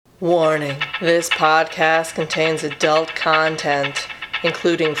Warning, this podcast contains adult content,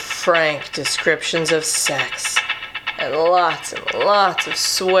 including frank descriptions of sex, and lots of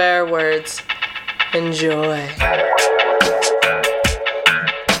swear words. Enjoy.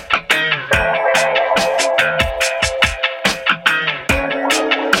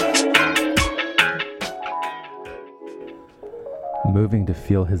 Moving to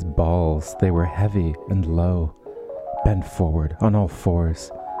feel his balls, they were heavy and low. Bent forward, on all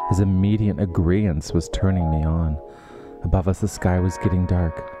fours. His immediate agreeance was turning me on. Above us the sky was getting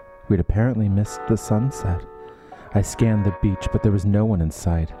dark. We'd apparently missed the sunset. I scanned the beach, but there was no one in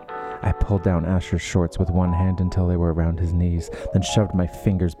sight. I pulled down Asher's shorts with one hand until they were around his knees, then shoved my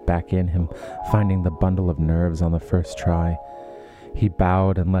fingers back in him, finding the bundle of nerves on the first try. He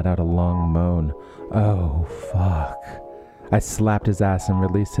bowed and let out a long moan. Oh, fuck. I slapped his ass and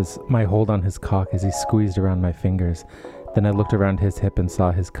released my hold on his cock as he squeezed around my fingers. Then I looked around his hip and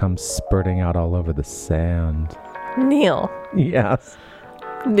saw his cum spurting out all over the sand. Neil. Yes.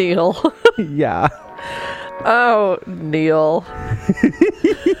 Neil. Yeah. Oh, Neil.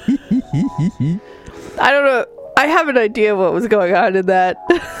 I don't know. I have an idea what was going on in that.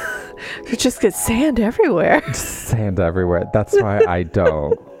 You just get sand everywhere. Sand everywhere. That's why I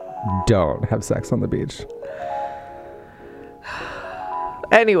don't have sex on the beach.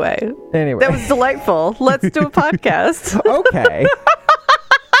 Anyway. That was delightful. Let's do a podcast. Okay.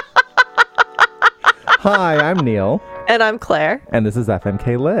 Hi, I'm Neil. And I'm Claire. And this is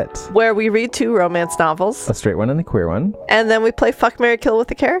FMK Lit, where we read 2 romance novels. A straight one and a queer one. And then we play Fuck, Marry, Kill with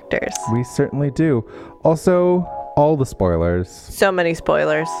the characters. We certainly do. Also, all the spoilers. So many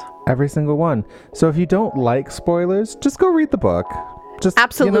spoilers. Every single one. So if you don't like spoilers, just go read the book. Just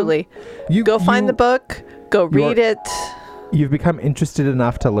absolutely. Go find the book. Go read it. You've become interested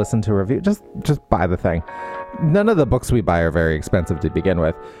enough to listen to a review. Just buy the thing. None of the books we buy are very expensive to begin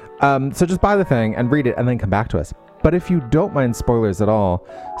with. So just buy the thing and read it and then come back to us. But if you don't mind spoilers at all,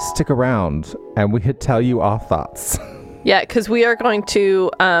 stick around and we could tell you our thoughts. Yeah, because we are going to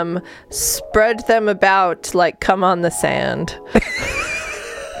spread them about like cum on the sand.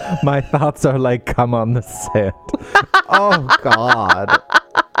 My thoughts are like cum on the sand. Oh, God.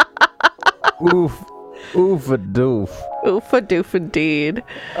 Oof. Oof-a-doof. Oof-a-doof indeed.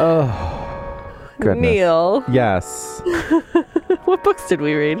 Oh, goodness. Neil. Yes. What books did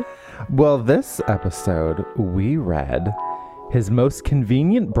we read? Well, this episode, we read His Most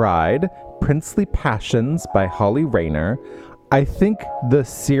Convenient Bride, Princely Passions by Holly Rayner. I think the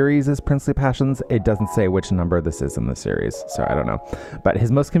series is Princely Passions. It doesn't say which number this is in the series, so I don't know. But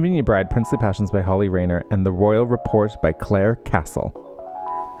His Most Convenient Bride, Princely Passions by Holly Rayner, and The Royal Report by Claire Castle.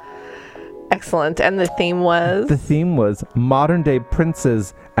 Excellent. And the theme was? The theme was modern day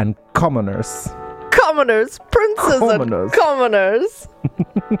princes and commoners. Commoners, princes and commoners.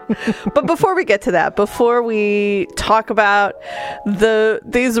 But before we get to that, before we talk about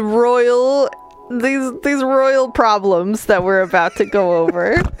these royal problems that we're about to go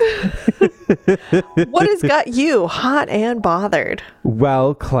over, what has got you hot and bothered?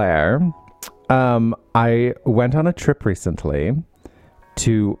 Well, Claire, I went on a trip recently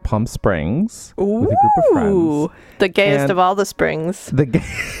to Palm Springs with a group of friends. The gayest of all the springs. The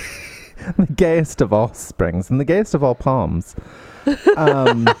gayest of all springs and the gayest of all palms.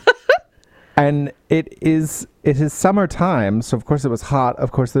 And it is summertime, so of course it was hot.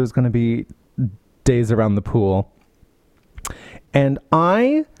 Of course there's going to be days around the pool. And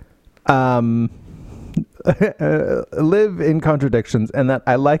I live in contradictions in that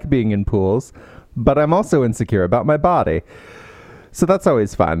I like being in pools, but I'm also insecure about my body. So that's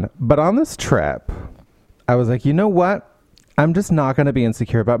always fun. But on this trip, I was like, you know what? I'm just not going to be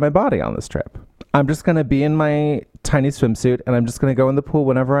insecure about my body on this trip. I'm just going to be in my tiny swimsuit and I'm just going to go in the pool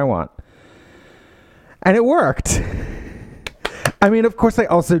whenever I want. And it worked. I mean, of course, I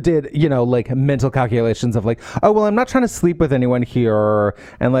also did, like mental calculations of like, oh, well, I'm not trying to sleep with anyone here.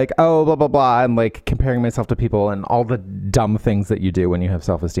 And like, oh, blah, blah, blah. And like comparing myself to people and all the dumb things that you do when you have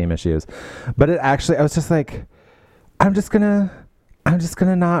self-esteem issues. But I was just like, I'm just going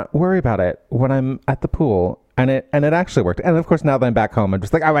to not worry about it when I'm at the pool. And it actually worked. And of course, now that I'm back home, I'm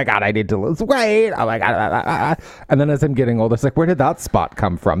just like, oh my God, I need to lose weight. Oh my God. And then as I'm getting older, it's like, where did that spot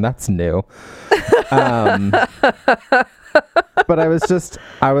come from? That's new. But I was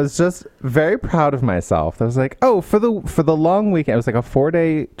just very proud of myself. I was like, oh, for the long weekend, it was like a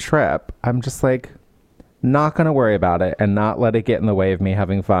 4-day trip. I'm just like, not going to worry about it and not let it get in the way of me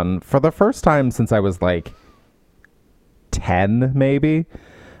having fun for the first time since I was like 10, maybe.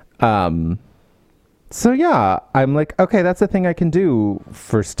 So yeah, I'm like, okay, that's a thing I can do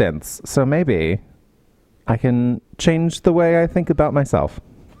for stints. So maybe I can change the way I think about myself.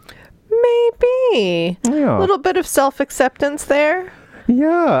 me. Yeah. A little bit of self-acceptance there.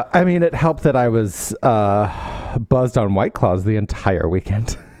 Yeah. I mean, it helped that I was buzzed on White Claws the entire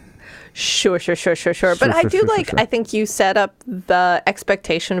weekend. Sure. But I think you set up the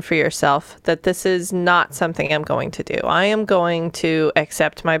expectation for yourself that this is not something I'm going to do. I am going to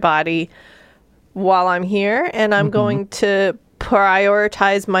accept my body while I'm here, and I'm going to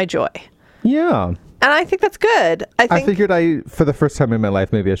prioritize my joy. Yeah. And I think that's good. I figured for the first time in my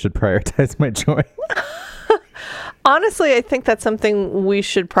life, maybe I should prioritize my joy. Honestly, I think that's something we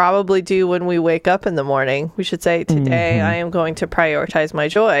should probably do when we wake up in the morning. We should say, today I am going to prioritize my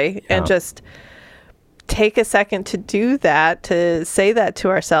joy, and just take a second to do that, to say that to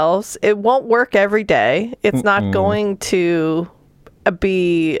ourselves. It won't work every day. It's not going to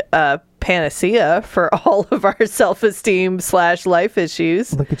be a panacea for all of our self-esteem / life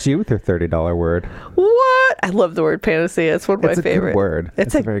issues. Look at you with your $30 word. What? I love the word panacea. It's one of my favorite. Good word.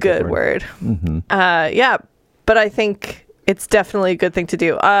 It's a very good word. Yeah. But I think it's definitely a good thing to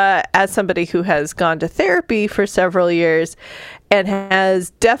do. As somebody who has gone to therapy for several years and has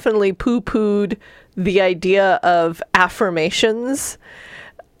definitely poo-pooed the idea of affirmations,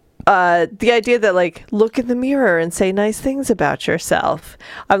 the idea that, like, look in the mirror and say nice things about yourself.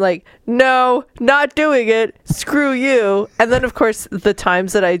 I'm like, no, not doing it. Screw you. And then, of course, the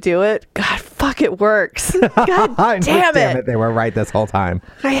times that I do it, God, fuck, it works. God damn it. They were right this whole time.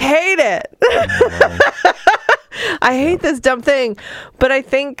 I hate it. I hate this dumb thing. But I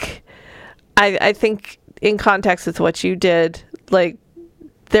think in context with what you did, like,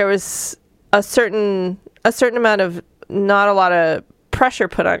 there was a certain amount of, not a lot of pressure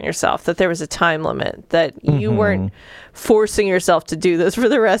put on yourself, that there was a time limit, that you weren't forcing yourself to do this for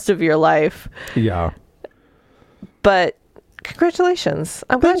the rest of your life. Yeah. But congratulations.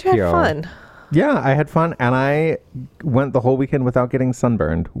 I'm glad you had fun. Yeah, I had fun, and I went the whole weekend without getting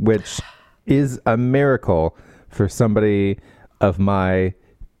sunburned, which is a miracle for somebody of my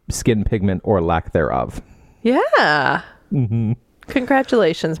skin pigment or lack thereof. Yeah.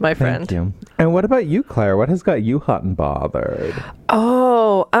 Congratulations, my friend. Thank you. And what about you, Claire? What has got you hot and bothered?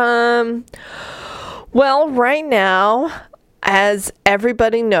 Oh, well, right now, as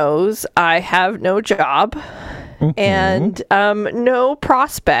everybody knows, I have no job and no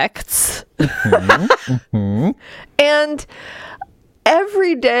prospects. And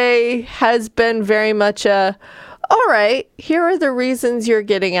every day has been very much all right, here are the reasons you're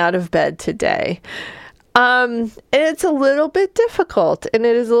getting out of bed today. And it's a little bit difficult, and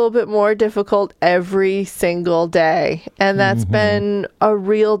it is a little bit more difficult every single day. And that's been a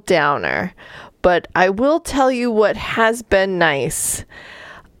real downer. But I will tell you what has been nice.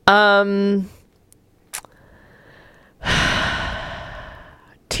 TV.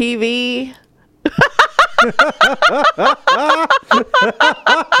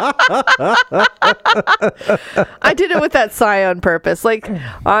 I did it with that sigh on purpose. Like,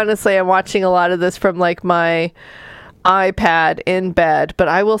 honestly, I'm watching a lot of this from, like, my iPad in bed. But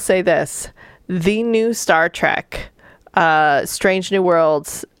I will say this. The new Star Trek, Strange New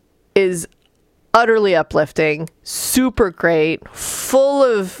Worlds, is utterly uplifting, super great, full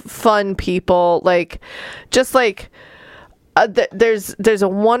of fun people. Like, just like... there's a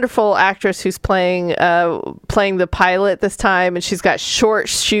wonderful actress who's playing the pilot this time, and she's got short,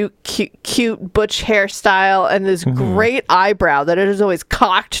 cute butch hairstyle and this great eyebrow that is always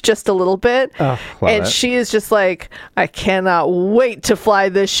cocked just a little bit. And she is just like, I cannot wait to fly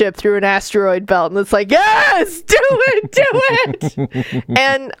this ship through an asteroid belt. And it's like, yes, do it.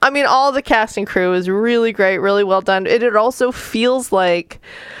 And I mean, all the cast and crew is really great, really well done. It also feels like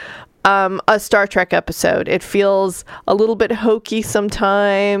a Star Trek episode. It feels a little bit hokey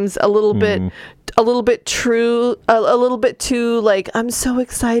sometimes, a little bit true, a little bit too, like, I'm so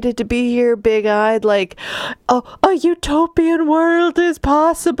excited to be here, big-eyed, like, oh, a utopian world is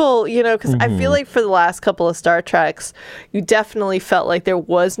possible, you know, because I feel like for the last couple of Star Treks, you definitely felt like there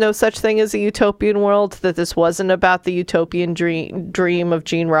was no such thing as a utopian world, that this wasn't about the utopian dream of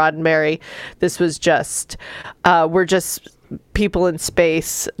Gene Roddenberry. This was just, we're just people in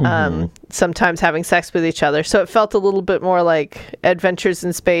space, sometimes having sex with each other. So it felt a little bit more like Adventures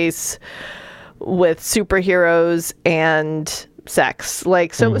in Space with superheroes and sex.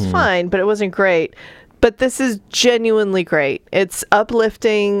 Like, so it was fine, but it wasn't great. But this is genuinely great. It's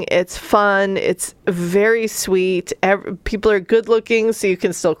uplifting. It's fun. It's very sweet. People are good looking, so you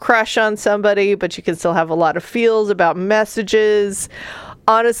can still crush on somebody, but you can still have a lot of feels about messages.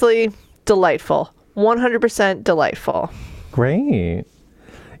 Honestly, delightful. 100% delightful. Great.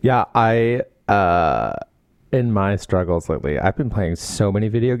 Yeah, I in my struggles lately, I've been playing so many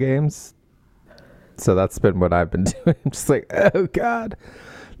video games. So that's been what I've been doing. I'm just like, oh God.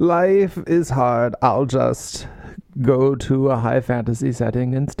 Life is hard. I'll just go to a high fantasy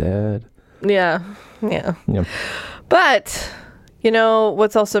setting instead. Yeah. But,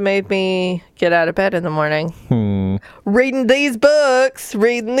 what's also made me get out of bed in the morning? Reading these books.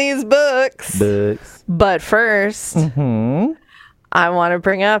 But first, I want to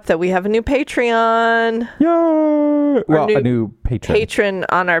bring up that we have a new Patreon. Yay! Well, a new patron. Patron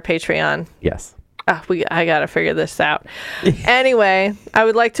on our Patreon. Yes. I gotta figure this out. Anyway, I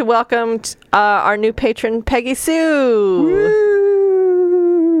would like to welcome our new patron, Peggy Sue.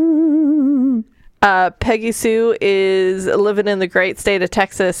 Woo! Peggy Sue is living in the great state of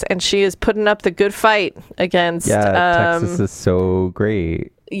Texas, and she is putting up the good fight against Texas is so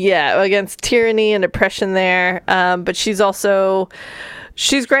great. Yeah, against tyranny and oppression there. But she's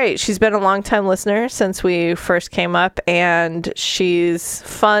great. She's been a long-time listener since we first came up, and she's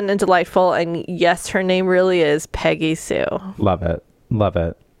fun and delightful. And yes, her name really is Peggy Sue. Love it.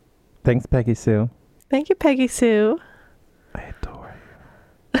 Thanks, Peggy Sue. Thank you, Peggy Sue. I adore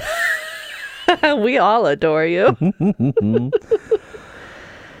you. We all adore you.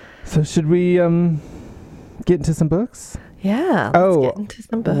 So should we get into some books? Yeah, let's get into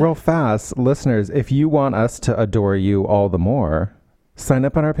some books. Real fast, listeners, if you want us to adore you all the more, sign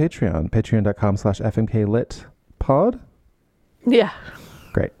up on our Patreon, patreon.com/fmklitpod. Yeah.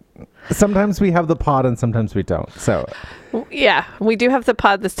 Great. Sometimes we have the pod and sometimes we don't. So yeah, we do have the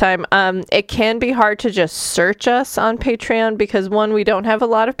pod this time. It can be hard to just search us on Patreon because one, we don't have a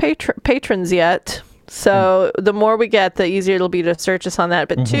lot of patrons yet. So the more we get, the easier it'll be to search us on that.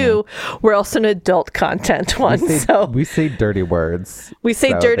 But two, we're also an adult content one. We say dirty words. We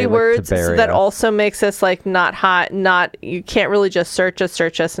say dirty words. So that also makes us like not hot. You can't really just search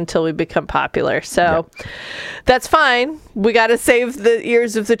us until we become popular. So that's fine. We got to save the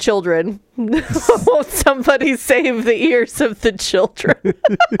ears of the children. Won't somebody save the ears of the children?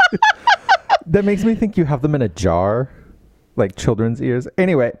 That makes me think you have them in a jar. Like children's ears.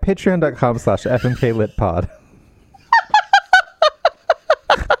 Anyway, patreon.com/fmklitpod.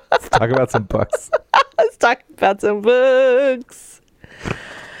 Let's talk about some books.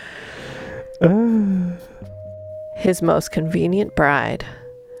 His Most Convenient Bride.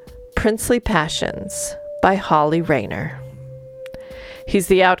 Princely Passions by Holly Rayner. He's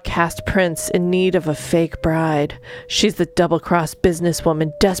the outcast prince in need of a fake bride. She's the double-crossed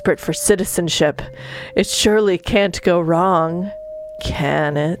businesswoman desperate for citizenship. It surely can't go wrong,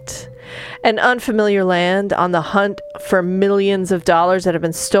 can it? An unfamiliar land on the hunt for millions of dollars that have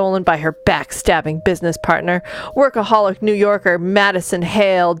been stolen by her backstabbing business partner. Workaholic New Yorker Madison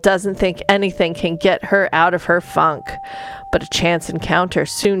Hale doesn't think anything can get her out of her funk. But a chance encounter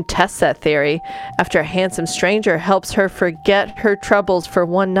soon tests that theory. After a handsome stranger helps her forget her troubles for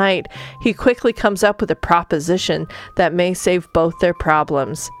one night, he quickly comes up with a proposition that may save both their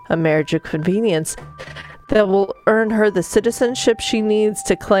problems. A marriage of convenience that will earn her the citizenship she needs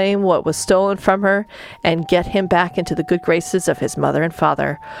to claim what was stolen from her and get him back into the good graces of his mother and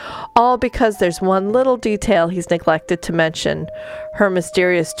father. All because there's one little detail he's neglected to mention. Her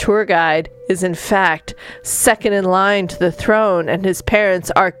mysterious tour guide is in fact second in line to the throne, and his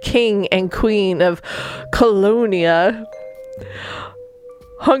parents are king and queen of Colonia.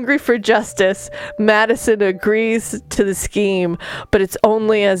 Hungry for justice, Madison agrees to the scheme, but it's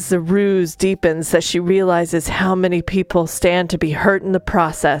only as the ruse deepens that she realizes how many people stand to be hurt in the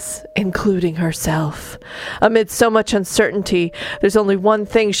process, including herself. Amid so much uncertainty, there's only one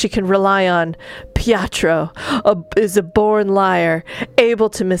thing she can rely on. Pietro is a born liar,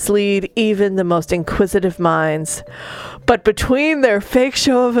 able to mislead even the most inquisitive minds. But between their fake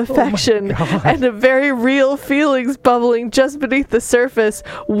show of affection and the very real feelings bubbling just beneath the surface,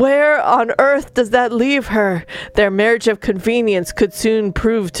 where on earth does that leave her? Their marriage of convenience could soon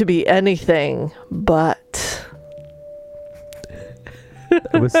prove to be anything but.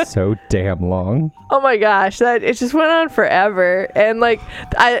 It was so damn long. Oh my gosh, it just went on forever. And like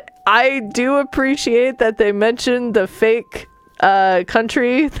I do appreciate that they mentioned the fake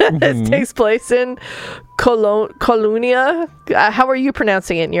country that this takes place in, Colonia. How are you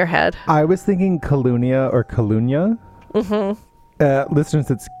pronouncing it in your head? I was thinking Colunia or Colunia. Listeners,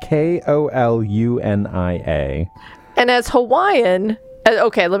 it's Kolunia. And as Hawaiian,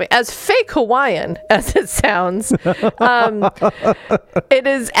 as fake Hawaiian as it sounds, it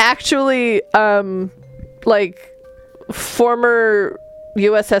is actually like former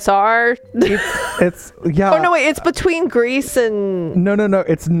USSR. It's yeah. Oh no, wait! It's between Greece and. No.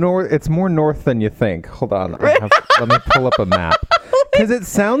 It's north. It's more north than you think. Hold on. Let me pull up a map because it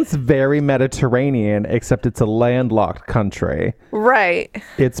sounds very Mediterranean, except it's a landlocked country. Right.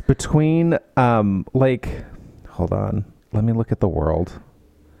 It's between Hold on. Let me look at the world.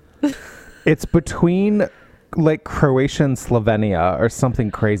 It's between like Croatian Slovenia or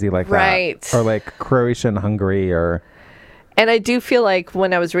something crazy like Right. that. Or like Croatian Hungary or... And I do feel like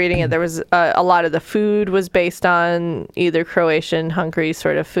when I was reading it, there was a lot of the food was based on either Croatian, Hungary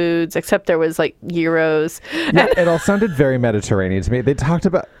sort of foods, except there was like gyros. Yeah, it all sounded very Mediterranean to me. They talked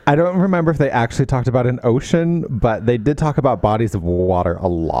about, I don't remember if they actually talked about an ocean, but they did talk about bodies of water a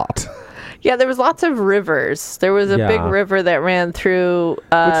lot. Yeah, there was lots of rivers. There was a big river that ran through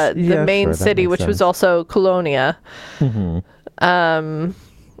the main city, which was also Colonia. Mm-hmm.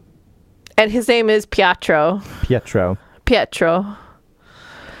 And his name is Pietro.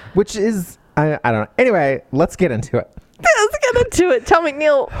 Which is, I don't know. Anyway, let's get into it. Let's get into it. Tell me,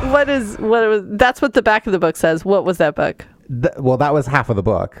 Neil, that's what the back of the book says. What was that book? Well, that was half of the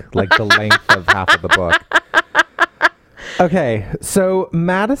book, like the length of half of the book. Okay, so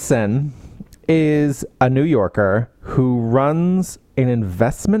Madison is a New Yorker who runs an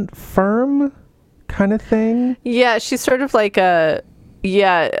investment firm kind of thing. Yeah, she's sort of like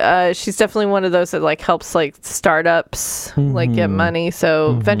she's definitely one of those that like helps like startups like get money.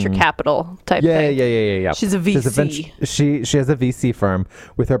 So venture capital type thing. Yeah. She's a VC. She has a VC firm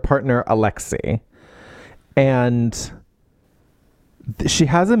with her partner Alexei, and she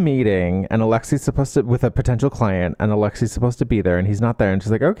has a meeting, and Alexi's supposed to with a potential client, and Alexi's supposed to be there, and he's not there, and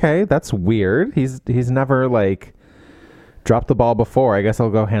she's like, okay, that's weird. He's never like dropped the ball before. I guess I'll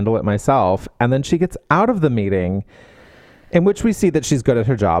go handle it myself. And then she gets out of the meeting, in which we see that she's good at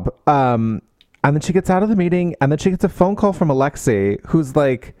her job. And then she gets out of the meeting, and then she gets a phone call from Alexei, who's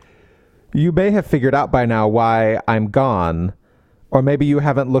like, you may have figured out by now why I'm gone, or maybe you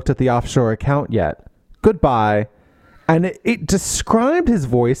haven't looked at the offshore account yet. Goodbye. And it described his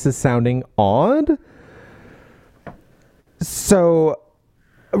voice as sounding odd. So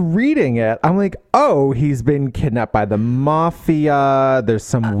reading it, I'm like, oh, he's been kidnapped by the mafia. There's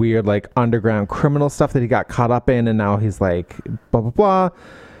some weird like underground criminal stuff that he got caught up in, and now he's like blah blah blah.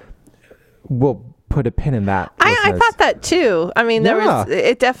 We'll put a pin in that. I thought that too. I mean,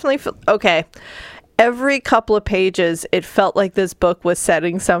 it definitely okay. Every couple of pages, it felt like this book was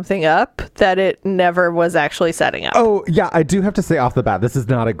setting something up that it never was actually setting up. Oh, yeah. I do have to say off the bat, this is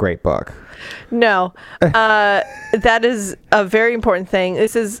not a great book. No. That is a very important thing.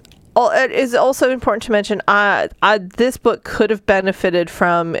 It is also important to mention this book could have benefited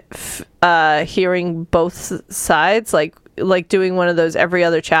from hearing both sides, like doing one of those every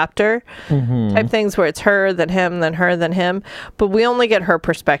other chapter type things where it's her, then him, then her, then him. But we only get her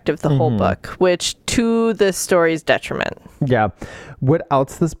perspective the whole book, which to the story's detriment. Yeah. What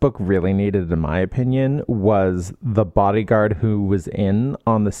else this book really needed, in my opinion, was the bodyguard who was in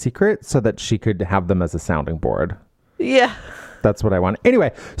on The Secret so that she could have them as a sounding board. Yeah. That's what I want.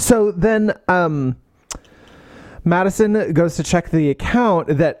 Anyway, so then Madison goes to check the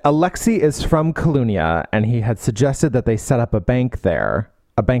account that Alexei is from Colonia, and he had suggested that they set up a bank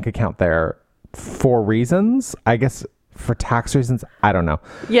account there for reasons, I guess for tax reasons. I don't know.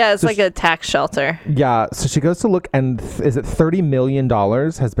 Yeah, it's so like a tax shelter. Yeah. So she goes to look, and is it $30 million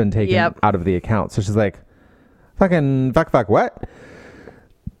has been taken out of the account? So she's like, fuck, what?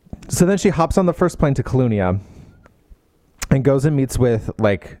 So then she hops on the first plane to Colonia and goes and meets with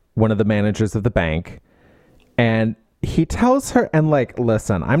like one of the managers of the bank. And he tells her, and like,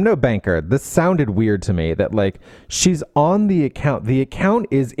 listen, I'm no banker. This sounded weird to me that like she's on the account. The account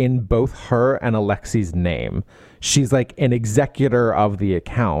is in both her and Alexei's name. She's like an executor of the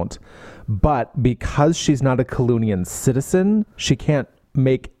account. But because she's not a Colonian citizen, she can't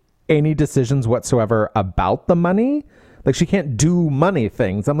make any decisions whatsoever about the money. Like she can't do money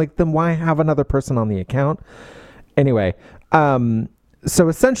things. I'm like, then why have another person on the account? Anyway, so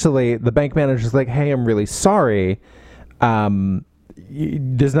essentially, the bank manager's like, hey, I'm really sorry.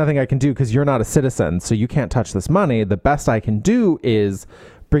 There's nothing I can do because you're not a citizen, so you can't touch this money. The best I can do is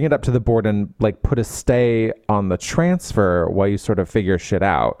bring it up to the board and like put a stay on the transfer while you sort of figure shit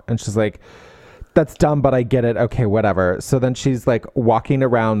out. And she's like, that's dumb, but I get it. Okay, whatever. So then she's like walking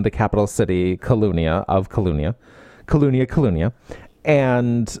around the capital city, Colonia.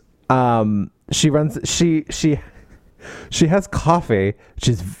 And she has coffee.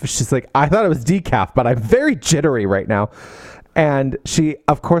 She's like, I thought it was decaf, but I'm very jittery right now. And she,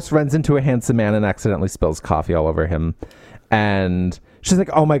 of course, runs into a handsome man and accidentally spills coffee all over him. And she's like,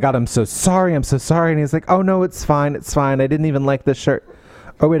 oh my God, I'm so sorry. And he's like, oh no, it's fine. I didn't even like this shirt.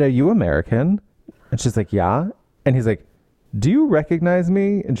 Oh wait, are you American? And she's like, yeah. And he's like, do you recognize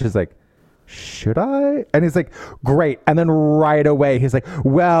me? And she's like, should I? And he's like, great. And then right away, he's like,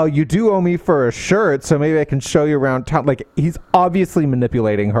 well, you do owe me for a shirt, so maybe I can show you around town. Like, he's obviously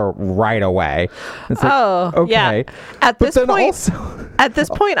manipulating her right away. It's like, okay. Yeah. At this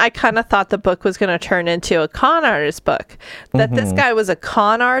point, I kind of thought the book was going to turn into a con artist book. That this guy was a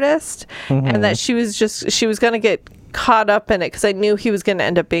con artist, and that she was going to get caught up in it, because I knew he was going to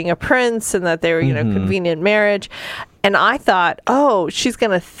end up being a prince, and that they were, convenient marriage. And I thought, oh, she's going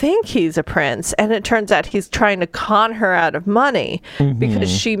to think he's a prince. And it turns out he's trying to con her out of money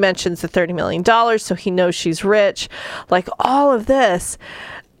because she mentions the $30 million. So he knows she's rich, like all of this.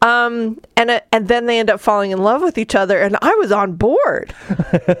 And then they end up falling in love with each other. And I was on board.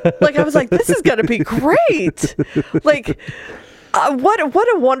 Like, I was like, this is going to be great. Like, what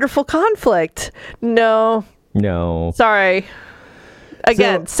a wonderful conflict. No. Sorry.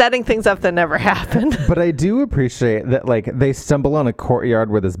 Again, setting things up that never happened. But I do appreciate that, like, they stumble on a courtyard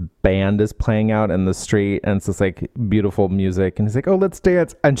where this band is playing out in the street, and it's this, like, beautiful music, and he's like, oh, let's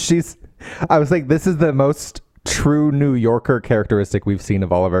dance. And I was like, this is the most true New Yorker characteristic we've seen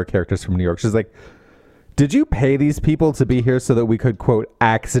of all of our characters from New York. She's like, did you pay these people to be here so that we could, quote,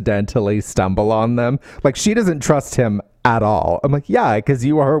 accidentally stumble on them? Like, she doesn't trust him at all. I'm like, yeah, because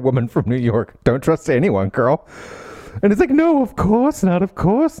you are a woman from New York. Don't trust anyone, girl. And it's like, no, of course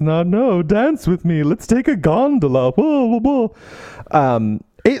not. No, dance with me. Let's take a gondola. Whoa, whoa, whoa.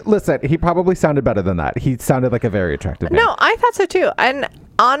 Listen, he probably sounded better than that. He sounded like a very attractive man. No, I thought so too. And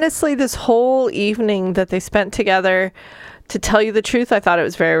honestly, this whole evening that they spent together, to tell you the truth, I thought it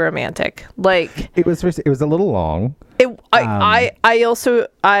was very romantic. Like, it was a little long.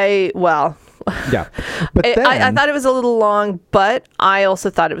 Yeah, but I thought it was a little long, but I also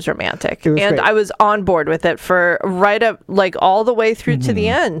thought it was romantic, and great. I was on board with it for right up, like, all the way through to the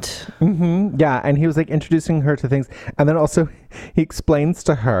end. Yeah, and he was like introducing her to things, and then also he explains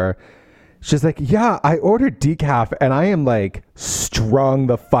to her. She's like, yeah, I ordered decaf, and I am, like, strung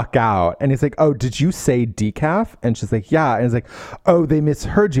the fuck out. And he's like, oh, did you say decaf? And she's like, yeah. And he's like, oh, they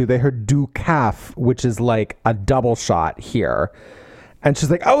misheard you. They heard decaf, which is like a double shot here. And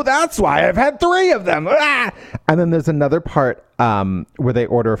she's like, oh, that's why I've had 3 of them. Ah! And then there's another part where they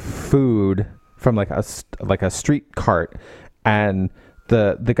order food from like a street cart, and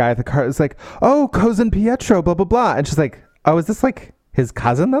the guy at the cart is like, oh, cousin Pietro, blah blah blah. And she's like, oh, is this like his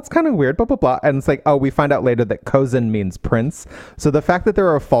cousin? That's kind of weird, blah blah blah. And it's like, oh, we find out later that cousin means prince. So the fact that there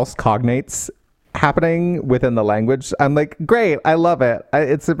are false cognates happening within the language, I'm like, great, I love it.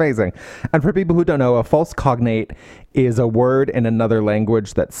 It's amazing. And for people who don't know, a false cognate is a word in another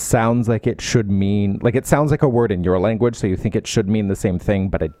language that sounds like it should mean, like, it sounds like a word in your language, so you think it should mean the same thing,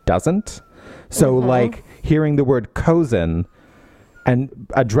 but it doesn't. So like hearing the word cousin and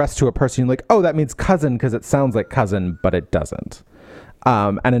addressed to a person, you're like, oh, that means cousin because it sounds like cousin, but it doesn't.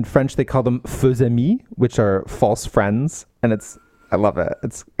 And in French they call them faux amis, which are false friends, and I love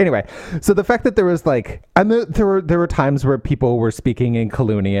it. Anyway, so the fact that there was like, and there were times where people were speaking in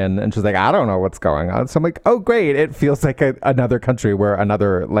Colunian, and she's like, I don't know what's going on. So I'm like, oh, great. It feels like another country where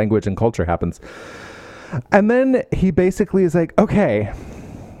another language and culture happens. And then he basically is like, okay,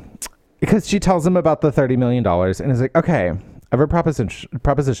 because she tells him about the $30 million, and he's like, okay, I have a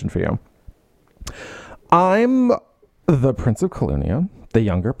proposition for you. I'm the Prince of Colunia, the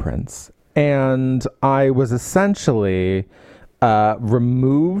younger prince, and I was essentially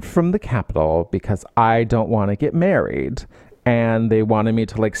removed from the capital because I don't want to get married, and they wanted me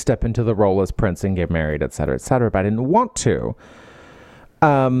to like step into the role as prince and get married, etc., but I didn't want to.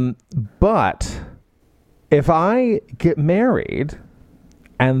 But if I get married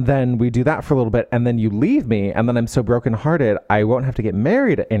and then we do that for a little bit and then you leave me and then I'm so brokenhearted, I won't have to get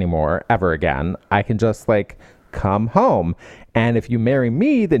married anymore ever again. I can just like come home, and if you marry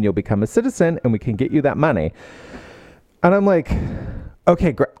me, then you'll become a citizen and we can get you that money. And I'm like,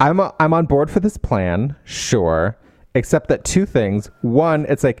 okay, great. I'm on board for this plan, sure, except that 2 things. One,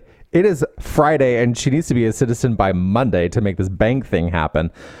 it's like, it is Friday and she needs to be a citizen by Monday to make this bank thing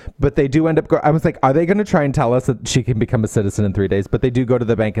happen. But they do end up I was like, are they going to try and tell us that she can become a citizen in 3 days? But they do go to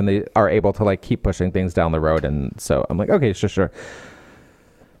the bank and they are able to like keep pushing things down the road. And so I'm like, okay, sure.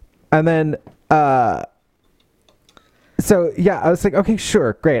 And then, so yeah, I was like, okay,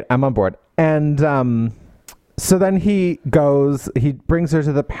 sure, great, I'm on board. And so then he brings her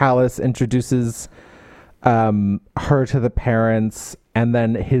to the palace, introduces her to the parents, and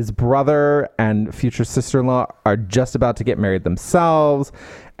then his brother and future sister-in-law are just about to get married themselves.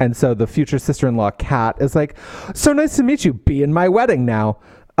 And so the future sister-in-law, Kat, is like, so nice to meet you, be in my wedding now.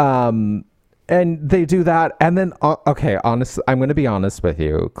 And they do that. And then, okay, honestly, I'm going to be honest with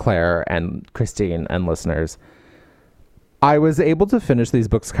you, Claire and Christine and listeners. I was able to finish these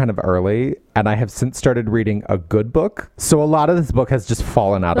books kind of early, and I have since started reading a good book. So a lot of this book has just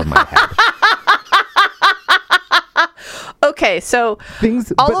fallen out of my head. Okay, so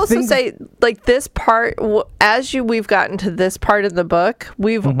I'll also say, like, this part, we've gotten to this part in the book,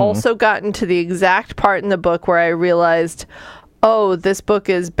 we've also gotten to the exact part in the book where I realized, oh, this book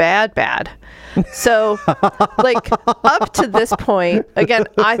is bad. So, like, up to this point, again,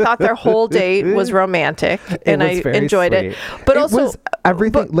 I thought their whole date was romantic, and I enjoyed it. But it was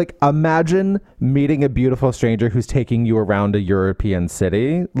everything, like, imagine meeting a beautiful stranger who's taking you around a European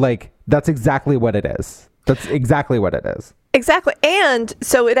city. Like, that's exactly what it is. That's exactly what it is. Exactly. And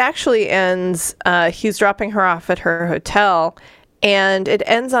so it actually ends, he's dropping her off at her hotel, and it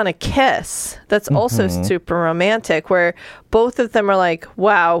ends on a kiss that's also super romantic, where both of them are like,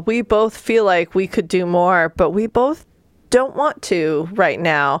 wow, we both feel like we could do more, but we both don't want to right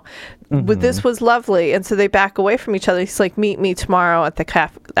now. This was lovely. And so they back away from each other. He's like, meet me tomorrow at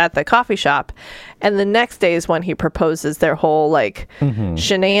the coffee shop. And the next day is when he proposes their whole like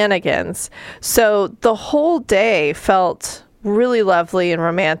shenanigans. So the whole day felt really lovely and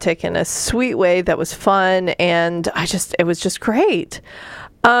romantic in a sweet way that was fun, and it was just great.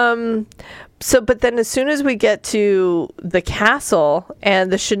 But then as soon as we get to the castle and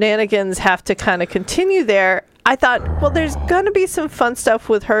the shenanigans have to kind of continue there, I thought, well, there's going to be some fun stuff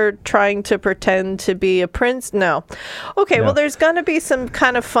with her trying to pretend to be a prince. No. Okay, well, there's going to be some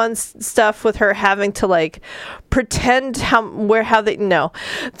kind of fun stuff with her having to, like, pretend no.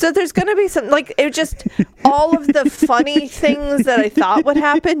 So there's going to be some, like, it just, all of the funny things that I thought would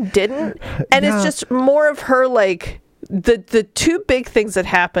happen didn't. And it's just more of her, like, the two big things that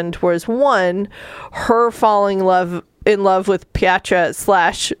happened was, one, her falling in love with Pietra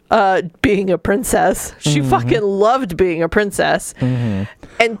 / being a princess. She fucking loved being a princess. And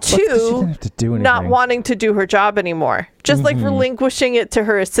two, not wanting to do her job anymore. Just like relinquishing it to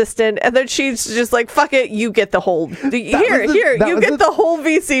her assistant. And then she's just like, fuck it, you get the whole, the whole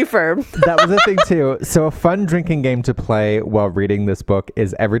VC firm. That was a thing too. So a fun drinking game to play while reading this book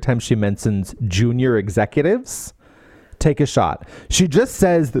is every time she mentions junior executives, take a shot. She just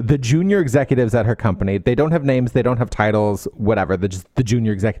says the junior executives at her company. They don't have names. They don't have titles, whatever. They're just the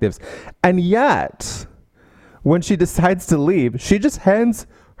junior executives. And yet, when she decides to leave, she just hands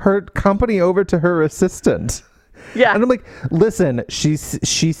her company over to her assistant. Yeah. And I'm like, listen, she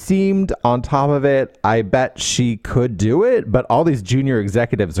seemed on top of it. I bet she could do it, but all these junior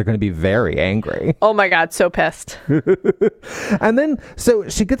executives are going to be very angry. Oh my God, so pissed. And then, so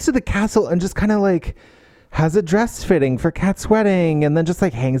she gets to the castle and just kind of like has a dress fitting for Kat's wedding, and then just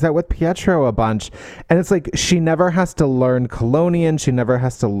like hangs out with Pietro a bunch. And it's like, she never has to learn Colonian. She never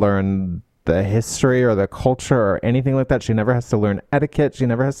has to learn the history or the culture or anything like that. She never has to learn etiquette. She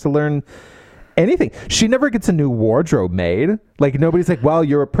never has to learn anything. She never gets a new wardrobe made. Like, nobody's like, well,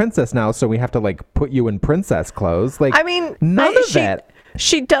 you're a princess now, so we have to like put you in princess clothes. Like, I mean, none of that.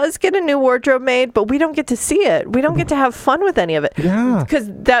 She does get a new wardrobe made, but we don't get to see it. We don't get to have fun with any of it. Yeah. Because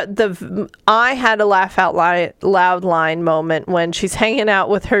I had a laugh out loud line moment when she's hanging out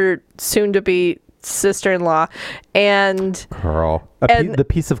with her soon-to-be sister-in-law, and the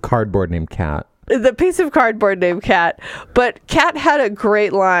piece of cardboard named Kat. The piece of cardboard named Kat. But Kat had a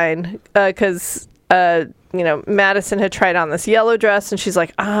great line because Madison had tried on this yellow dress, and she's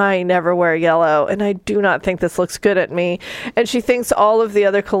like, I never wear yellow, and I do not think this looks good at me. And she thinks all of the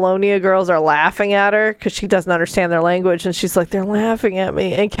other Colonia girls are laughing at her because she doesn't understand their language, and she's like, they're laughing at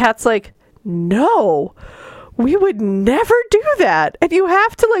me. And Kat's like, no, we would never do that, and you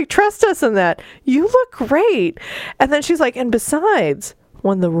have to like trust us in that. You look great. And then she's like, and besides,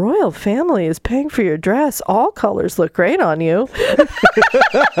 when the royal family is paying for your dress, all colors look great on you. So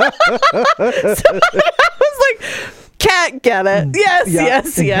I was like, Kat, get it. Yes,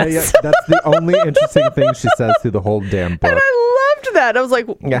 yes. Yeah. That's the only interesting thing she says through the whole damn book. And I loved that. I was like,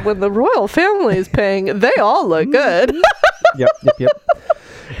 when the royal family is paying, they all look good. Yep.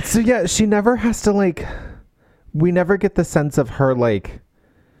 So yeah, she never has to like, we never get the sense of her like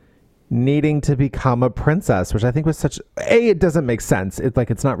needing to become a princess, which I think was it doesn't make sense.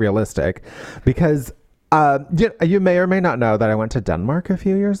 It's not realistic, because you may or may not know that I went to Denmark a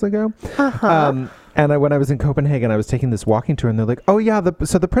few years ago. And when I was in Copenhagen, I was taking this walking tour, and they're like, oh yeah,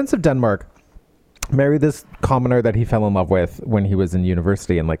 so the Prince of Denmark married this commoner that he fell in love with when he was in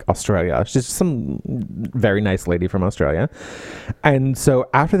university in like Australia. She's just some very nice lady from Australia. And so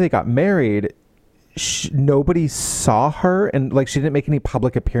after they got married, nobody saw her, and like she didn't make any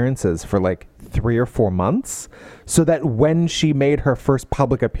public appearances for like 3 or 4 months, so that when she made her first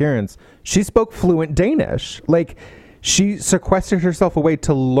public appearance, she spoke fluent Danish. Like, she sequestered herself away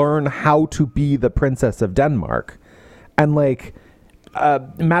to learn how to be the Princess of Denmark. And like,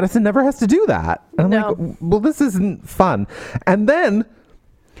 Madison never has to do that. And I'm No. like, well, this isn't fun. And then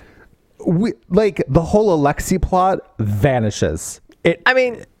the whole Alexi plot vanishes. I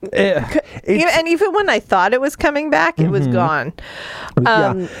mean, It's- and even when I thought it was coming back, it was gone.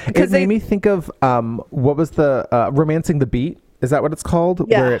 It made me think of what was the Romancing the Beat? Is that what it's called?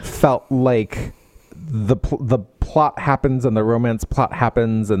 Yeah. Where it felt like the plot happens and the romance plot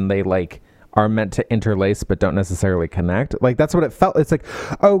happens and they like are meant to interlace but don't necessarily connect. Like that's what it felt. It's like,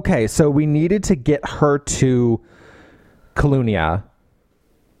 okay, so we needed to get her to Colunia.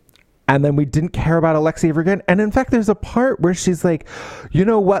 And then we didn't care about Alexi ever again. And in fact, there's a part where she's like, you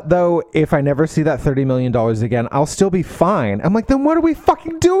know what, though? If I never see that $30 million again, I'll still be fine. I'm like, then what are we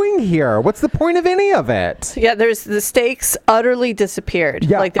fucking doing here? What's the point of any of it? Yeah, there's the stakes utterly disappeared.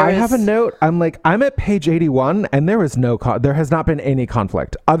 Yeah, like, I have a note. I'm like, I'm at page 81, and there is there has not been any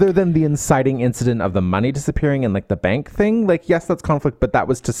conflict other than the inciting incident of the money disappearing and like the bank thing. Like, yes, that's conflict, but that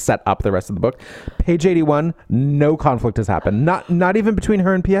was to set up the rest of the book. Page 81, no conflict has happened. Not even between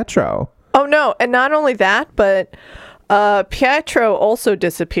her and Pietro. Oh, no. And not only that, but Pietro also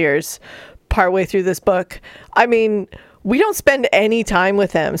disappears partway through this book. I mean, we don't spend any time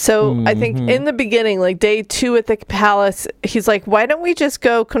with him. So I think in the beginning, like day 2 at the palace, he's like, why don't we just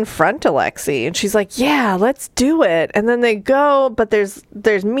go confront Alexi? And she's like, yeah, let's do it. And then they go, but there's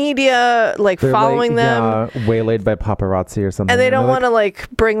media like They're following them. Yeah, waylaid by paparazzi or something. And they don't they're want to like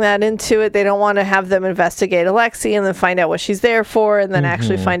bring that into it. They don't want to have them investigate Alexi and then find out what she's there for and then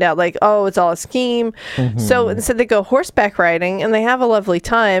actually find out like, oh, it's all a scheme. So instead they go horseback riding and they have a lovely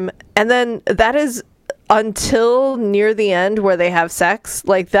time. And then that is until near the end where they have sex.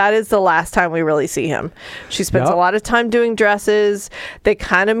 Like that is the last time we really see him. She spends a lot of time doing dresses. They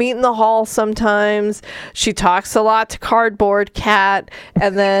kind of meet in the hall sometimes. She talks a lot to Cardboard Cat.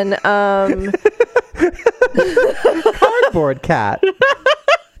 And then Cardboard Cat.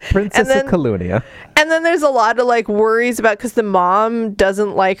 Princess of Colunia. And then there's a lot of like worries about because the mom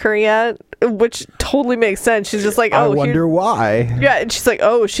doesn't like her yet, which totally makes sense. She's just like, oh, I wonder why. Yeah, and she's like,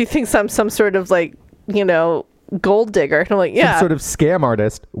 oh, she thinks I'm some sort of like, you know, gold digger. And I'm like, yeah, some sort of scam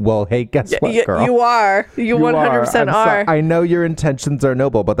artist. Well, hey, guess what, girl? You are. You 100% are. I know your intentions are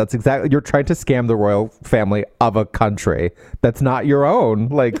noble, but that's exactly, you're trying to scam the royal family of a country that's not your own.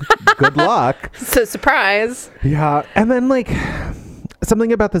 Like, good luck. So surprise. Yeah, and then like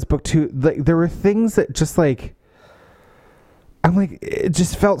something about this book too, like there were things that just like, I'm like, it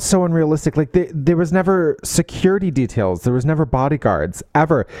just felt so unrealistic. Like there was never security details. There was never bodyguards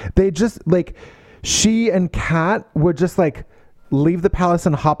ever. They just like, she and Kat would just like leave the palace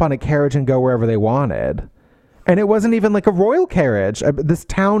and hop on a carriage and go wherever they wanted. And it wasn't even like a royal carriage. This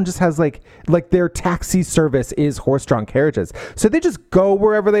town just has like their taxi service is horse-drawn carriages. So they just go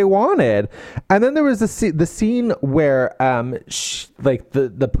wherever they wanted. And then there was the scene where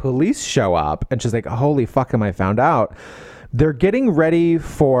the police show up and she's like, holy fuck, am I found out? They're getting ready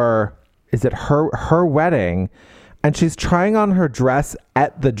for, is it her wedding? And she's trying on her dress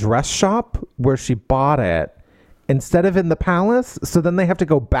at the dress shop where she bought it instead of in the palace. So then they have to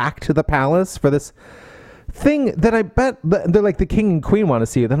go back to the palace for this thing that I bet they're like the king and queen want to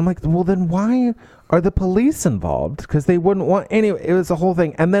see. Then I'm like, well, then why are the police involved? Because they wouldn't want, anyway, it was a whole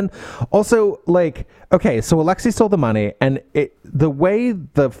thing. And then also like, okay, so Alexi stole the money and the way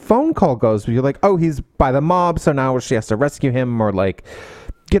the phone call goes, you're like, oh, he's by the mob. So now she has to rescue him or like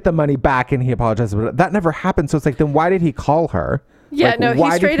get the money back and he apologizes. But that never happened. So it's like, then why did he call her? Yeah, like, no,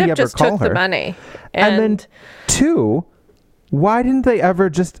 he straight up just took the money. And then 2, why didn't they ever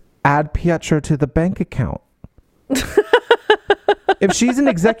just add Pietro to the bank account? If she's an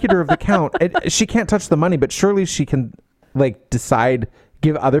executor of the account, she can't touch the money, but surely she can like decide,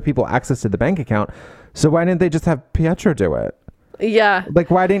 give other people access to the bank account. So why didn't they just have Pietro do it? Yeah.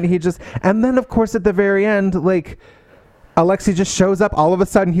 Like, why didn't he just, and then of course at the very end, like Alexi just shows up. All of a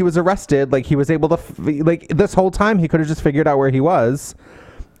sudden he was arrested. Like he was able to, like this whole time he could have just figured out where he was,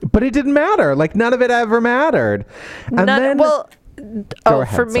 but it didn't matter. Like none of it ever mattered. And then, well, go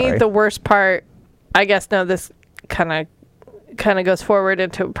ahead, for me, sorry. the worst part, I guess, no, this kind of goes forward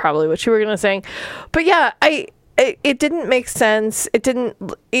into probably what you were going to say. But yeah, it didn't make sense. It didn't,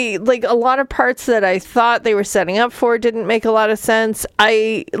 like a lot of parts that I thought they were setting up for didn't make a lot of sense.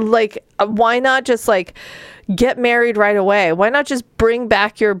 Why not just like get married right away? Why not just bring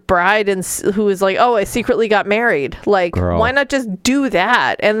back your bride and who is like, oh, I secretly got married? Like, Girl. Why not just do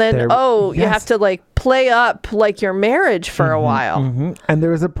that? And then, you yes. have to like play up like your marriage for a while. Mm-hmm. And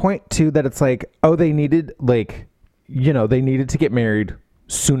there was a point too that it's like, oh, they needed like, you know, they needed to get married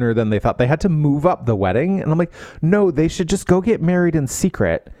sooner than they thought. They had to move up the wedding. And I'm like, no, they should just go get married in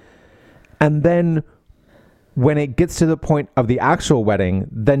secret. And then when it gets to the point of the actual wedding,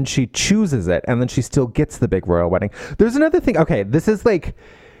 then she chooses it, and then she still gets the big royal wedding. There's another thing. Okay, this is like,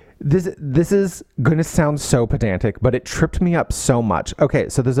 this is gonna sound so pedantic, but it tripped me up so much. Okay,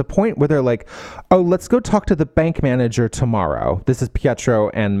 so there's a point where they're like, oh, let's go talk to the bank manager tomorrow. This is Pietro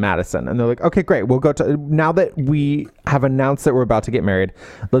and Madison. And they're like, okay, great. We'll go to, now that we have announced that we're about to get married,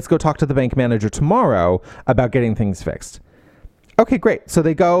 let's go talk to the bank manager tomorrow about getting things fixed. Okay, great. So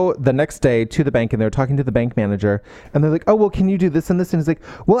they go the next day to the bank, and they're talking to the bank manager, and they're like, oh, well, can you do this and this? And he's like,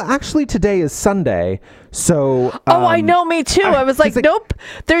 well, actually, today is Sunday. So. I know, me too. I was like, nope,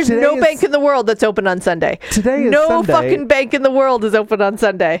 there's no bank in the world that's open on Sunday. Today is no Sunday. Fucking bank in the world is open on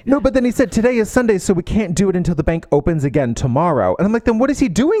Sunday. No, but then he said, today is Sunday, so we can't do it until the bank opens again tomorrow. And I'm like, then what is he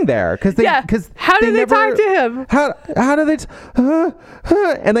doing there? How did they talk to him? How do they?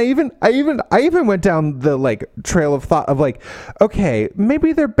 And I even went down the like trail of thought of like, okay,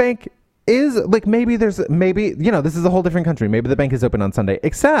 maybe their bank is like, maybe this is a whole different country. Maybe the bank is open on Sunday,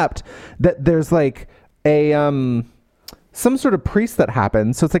 except that there's like a some sort of priest that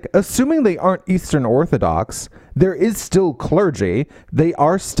happens. So it's like, assuming they aren't Eastern Orthodox, there is still clergy. They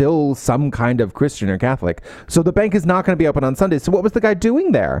are still some kind of Christian or Catholic. So the bank is not going to be open on Sunday. So what was the guy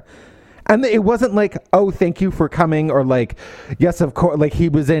doing there? And it wasn't like, oh, thank you for coming, or like, yes, of course, like he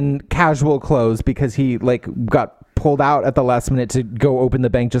was in casual clothes because he like got pulled out at the last minute to go open the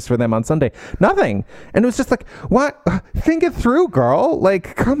bank just for them on Sunday. Nothing. And it was just like, what? Think it through, girl.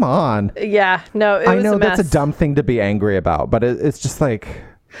 Like, come on. Yeah, no, it was I know a mess. that's a dumb thing to be angry about, but it's just like...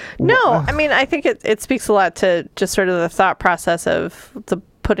 No, I mean, I think it speaks a lot to just sort of the thought process of the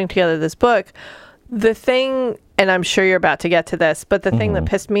putting together this book. The thing, and I'm sure you're about to get to this, but the thing that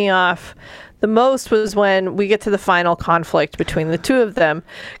pissed me off the most was when we get to the final conflict between the two of them.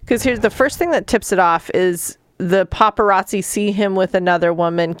 Because here's the first thing that tips it off is the paparazzi see him with another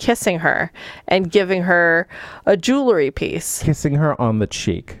woman kissing her and giving her a jewelry piece. Kissing her on the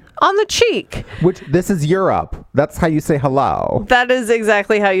cheek. On the cheek. Which, this is Europe. That's how you say hello. That is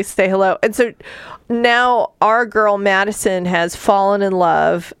exactly how you say hello. And so now our girl Madison has fallen in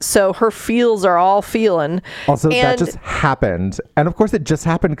love, so her feels are all feeling. Also, that just happened. And of course it just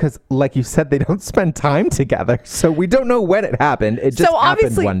happened because, like you said, they don't spend time together. So we don't know when it happened. It just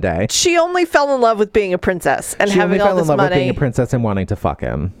happened one day. She only fell in love with being a princess and she having all this money. She only fell in love with being a princess and wanting to fuck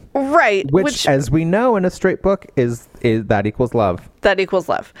him. Right. Which, as we know in a straight book, is that equals love. That equals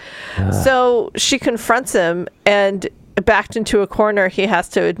love. So she confronts him, and backed into a corner, he has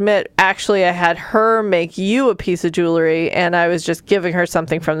to admit, actually, I had her make you a piece of jewelry, and I was just giving her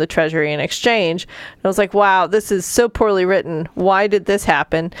something from the treasury in exchange. And I was like, wow, this is so poorly written. Why did this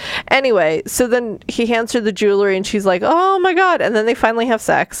happen? Anyway, so then he hands her the jewelry, and she's like, oh my God. And then they finally have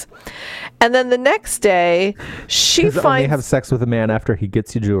sex. And then the next day, she finds... only have sex with a man after he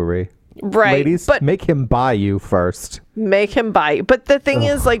gets you jewelry. Right. Ladies, but make him buy you first. Make him buy you. But the thing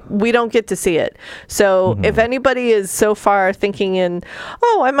is, like, we don't get to see it. So if anybody is so far thinking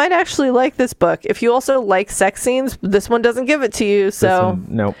I might actually like this book. If you also like sex scenes, this one doesn't give it to you. So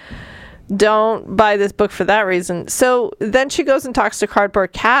nope. Don't buy this book for that reason. So then she goes and talks to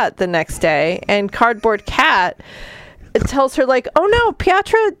Cardboard Cat the next day, and Cardboard Cat tells her, like, oh no,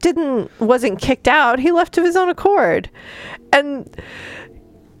 Pietro wasn't kicked out. He left of his own accord. And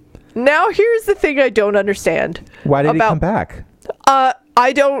now here's the thing I don't understand. Why did he come back?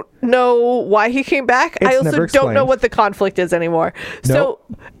 I don't know why he came back. I also don't know what the conflict is anymore. Nope.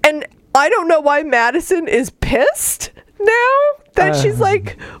 So, and I don't know why Madison is pissed now that she's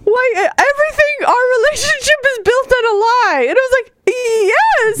like, why everything, our relationship is built on a lie. And I was like,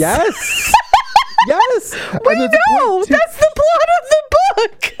 yes. Yes. Yes. We know. That's the plot of the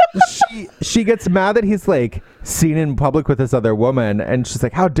book. She gets mad that he's like seen in public with this other woman, and she's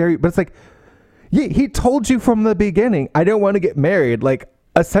like, how dare you? But it's like, he told you from the beginning, I don't want to get married. Like,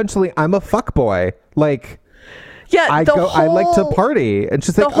 essentially, I'm a fuckboy. Like, yeah, I like to party. And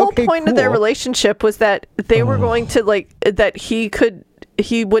she's like, the whole okay, point of their relationship was that they were going to, like, that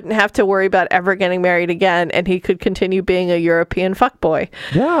he wouldn't have to worry about ever getting married again, and he could continue being a European fuckboy.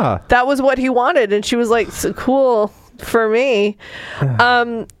 Yeah. That was what he wanted, and she was like, so cool for me.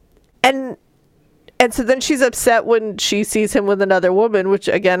 And so then she's upset when she sees him with another woman, which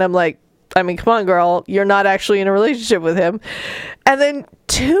again, I'm like, I mean, come on, girl, you're not actually in a relationship with him. And then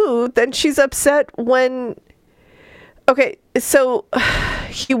then she's upset when, okay, so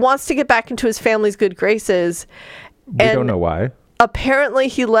he wants to get back into his family's good graces. We don't know why. Apparently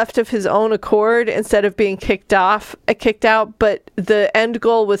he left of his own accord instead of being kicked out, but the end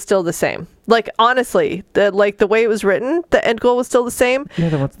goal was still the same. Like, honestly, the way it was written, the end goal was still the same. Yeah,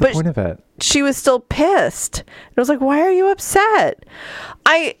 then what's the point of it? she was still pissed. And I was like, why are you upset?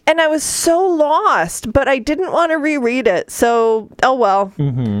 I was so lost, but I didn't want to reread it. So, oh well.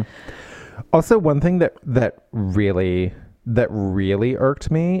 Mm-hmm. Also, one thing that really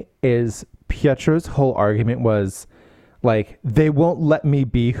irked me is Pietro's whole argument was like, they won't let me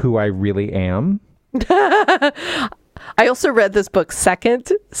be who I really am. I also read this book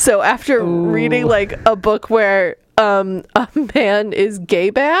second. So after reading like a book where a man is gay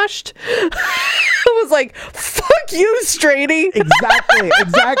bashed, I was like, fuck you, straighty.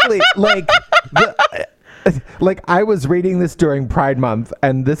 Exactly. Like I was reading this during Pride Month,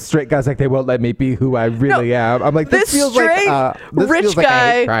 and this straight guy's like, they won't let me be who I really am. I'm like, this feels straight like rich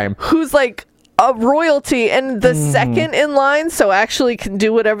guy who's like a royalty and the second in line, so actually can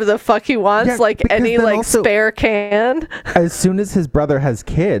do whatever the fuck he wants, like any like also, spare can. As soon as his brother has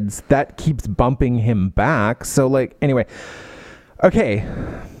kids, that keeps bumping him back. So like, anyway, okay,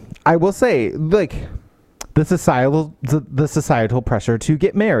 I will say, like, the societal pressure to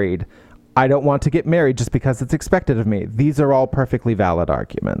get married. I don't want to get married just because it's expected of me. These are all perfectly valid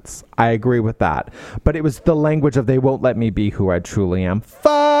arguments. I agree with that. But it was the language of they won't let me be who I truly am.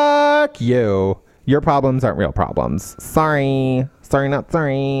 Fuck you. Your problems aren't real problems. Sorry. Sorry, not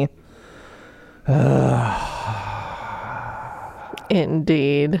sorry.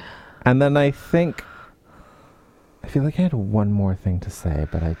 Indeed. And then I feel like I had one more thing to say,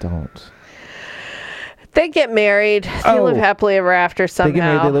 but I don't. They get married. They live happily ever after somehow. They get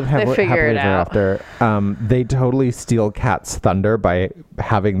married. They live happily ever after. They totally steal Kat's thunder by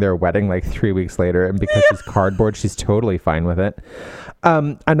having their wedding like 3 weeks later. And because she's cardboard, she's totally fine with it.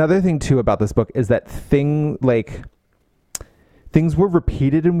 Another thing, too, about this book is that things were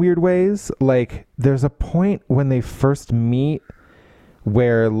repeated in weird ways. Like, there's a point when they first meet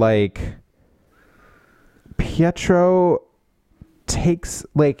where, like, Pietro takes,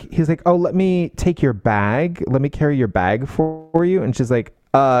 like, he's like, oh, let me take your bag, let me carry your bag for you, and she's like,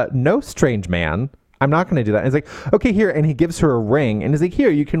 no, strange man, I'm not going to do that. And he's like, okay, here, and he gives her a ring, and he's like, here,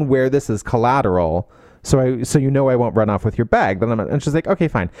 you can wear this as collateral, so you know I won't run off with your bag. And she's like, okay,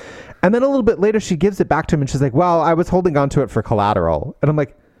 fine. And then a little bit later, she gives it back to him, and she's like, well, I was holding on to it for collateral. And I'm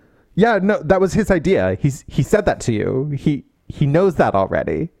like, yeah, no, that was his idea. He said that to you. He knows that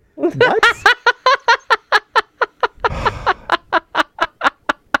already. What?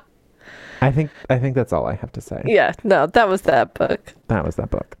 I think that's all I have to say. Yeah, no, that was that book.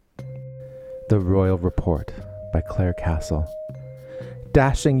 The Royal Report by Claire Castle.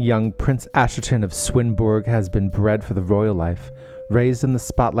 Dashing young Prince Asherton of Swinburne has been bred for the royal life, raised in the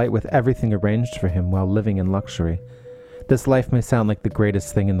spotlight with everything arranged for him while living in luxury. This life may sound like the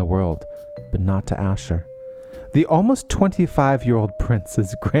greatest thing in the world, but not to Asher. The almost 25-year-old prince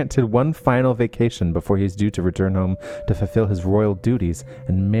is granted one final vacation before he is due to return home to fulfill his royal duties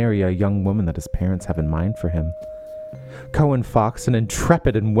and marry a young woman that his parents have in mind for him. Cohen Fox, an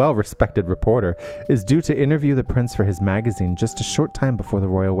intrepid and well-respected reporter, is due to interview the prince for his magazine just a short time before the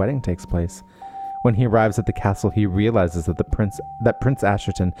royal wedding takes place. When he arrives at the castle, he realizes that Prince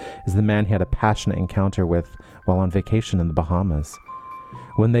Asherton is the man he had a passionate encounter with while on vacation in the Bahamas.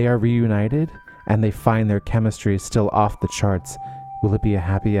 When they are reunited and they find their chemistry is still off the charts, will it be a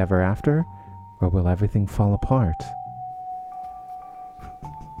happy ever after, or will everything fall apart?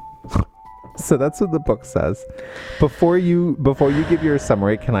 So that's what the book says. Before you give your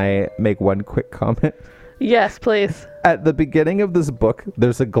summary, can I make one quick comment? Yes, please. At the beginning of this book,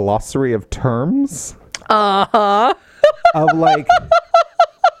 there's a glossary of terms. Uh-huh. Of like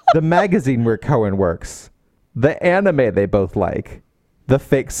the magazine where Cohen works, the anime they both like, the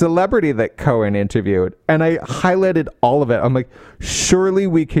fake celebrity that Cohen interviewed. And I highlighted all of it. I'm like, surely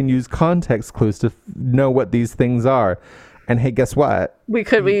we can use context clues to know what these things are. And hey, guess what? We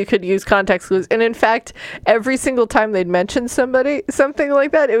could use context clues. And in fact, every single time they'd mention something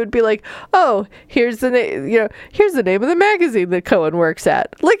like that, it would be like, oh, here's the name, here's the name of the magazine that Cohen works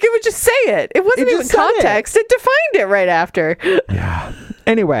at. Like, it would just say it. It wasn't even context. It defined it right after. Yeah.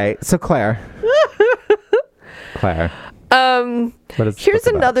 Anyway, so Claire. Here's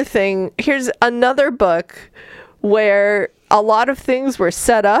another thing. Here's another book where a lot of things were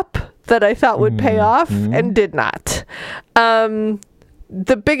set up that I thought would pay off and did not.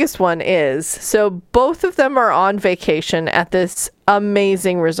 The biggest one is, so both of them are on vacation at this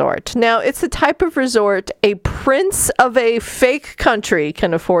amazing resort. Now, it's the type of resort a prince of a fake country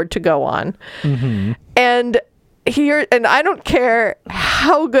can afford to go on. Mm-hmm. And here, and I don't care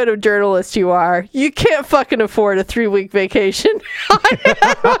how good a journalist you are, you can't fucking afford a 3-week vacation on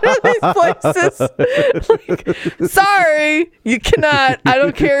one of these places. Like, sorry, you cannot. I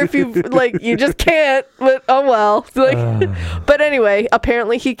don't care if you like, you just can't. But oh well. Like, but anyway,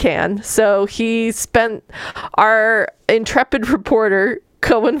 apparently he can. So he spent, our intrepid reporter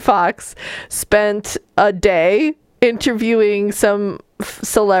Cohen Fox spent a day interviewing some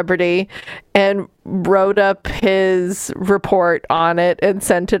celebrity and wrote up his report on it and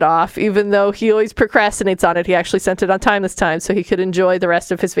sent it off. Even though he always procrastinates on it, he actually sent it on time this time so he could enjoy the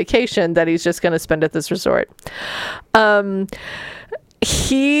rest of his vacation that he's just going to spend at this resort.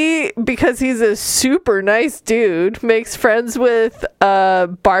 He, because he's a super nice dude, makes friends with a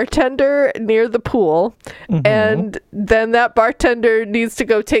bartender near the pool. And then that bartender needs to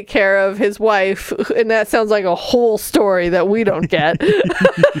go take care of his wife. And that sounds like a whole story that we don't get.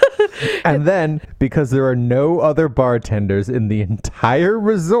 And then, because there are no other bartenders in the entire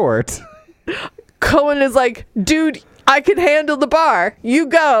resort, Cohen is like, dude, I can handle the bar. You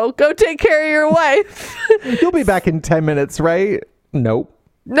go take care of your wife. you'll be back in 10 minutes, right? Nope.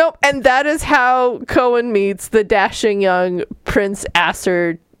 And that is how Cohen meets the dashing young Prince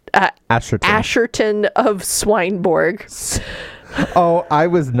Asherton of Swineborg. Oh, I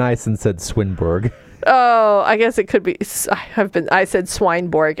was nice and said Swinburg. Oh, I guess it could be. I said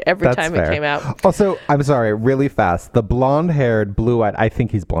Swineborg every That's time fair. it came out. Also, I'm sorry, really fast. The blonde-haired, blue-eyed, I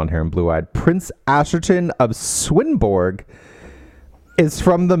think he's blonde-haired and blue-eyed, Prince Asherton of Swinborg is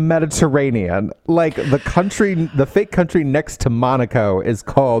from the Mediterranean. Like, the fake country next to Monaco is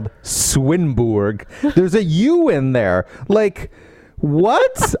called Swinburg. There's a U in there. Like,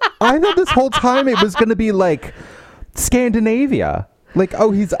 what? I thought this whole time it was going to be like Scandinavia. Like, oh,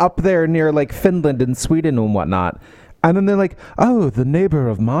 he's up there near like Finland and Sweden and whatnot. And then they're like, oh, the neighbor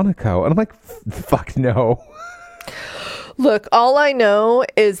of Monaco. And I'm like, fuck no. Look, all I know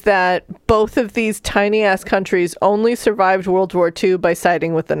is that both of these tiny ass countries only survived World War II by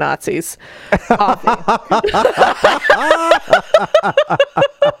siding with the Nazis.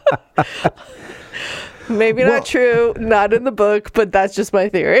 Maybe not true, not in the book, but that's just my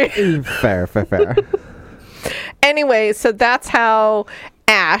theory. Fair. Anyway, so that's how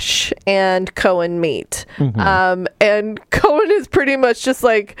Ash and Cohen meet. And Cohen is pretty much just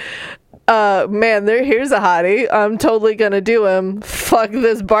like, man, here's a hottie. I'm totally gonna do him. Fuck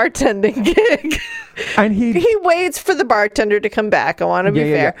this bartending gig. And he waits for the bartender to come back. I want to be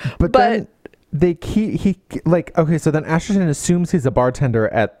fair. Yeah. But then so then Asherton assumes he's a bartender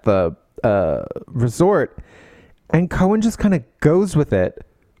at the resort, and Cohen just kind of goes with it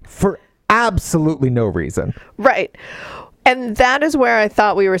for absolutely no reason. Right. And that is where I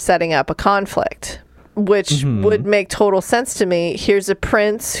thought we were setting up a conflict, which would make total sense to me. Here's a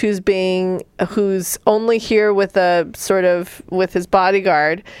prince who's only here with with his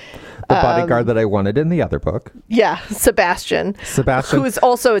bodyguard. The bodyguard that I wanted in the other book. Yeah, Sebastian. Who is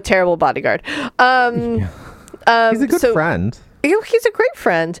also a terrible bodyguard. He's a good friend. He's a great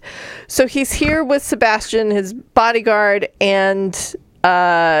friend. So he's here with Sebastian, his bodyguard, and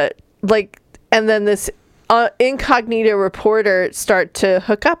and then this incognito reporter start to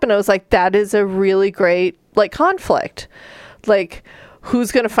hook up, and I was like, that is a really great conflict. Like,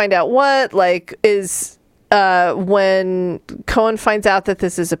 who's gonna find out what? Like, is when Cohen finds out that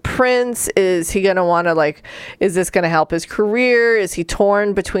this is a prince, is he gonna want to is this gonna help his career? Is he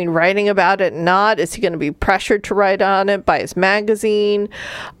torn between writing about it and not? Is he gonna be pressured to write on it by his magazine?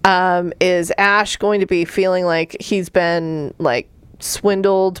 Is Ash going to be feeling like he's been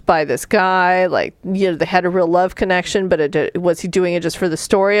swindled by this guy? They had a real love connection, but was he doing it just for the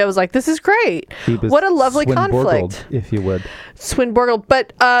story? I was like, this is great. What a lovely conflict, if you would. Swinburgled,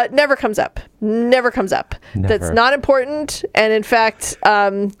 but never comes up. Never. That's not important. And in fact,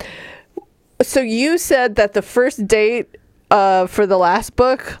 so you said that the first date for the last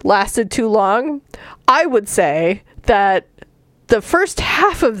book lasted too long. I would say that the first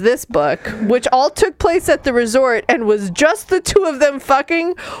half of this book, which all took place at the resort and was just the two of them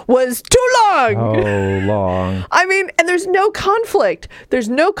fucking, was too long. Oh, long. I mean, and there's no conflict. None.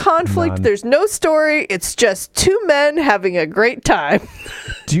 There's no story. It's just two men having a great time.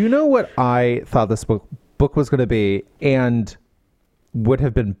 Do you know what I thought this book was going to be, and would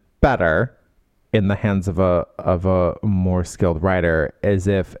have been better in the hands of a more skilled writer, as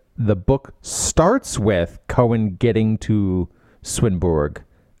if the book starts with Cohen getting to Swinburg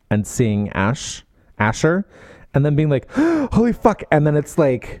and seeing Asher, and then being like, holy fuck, and then it's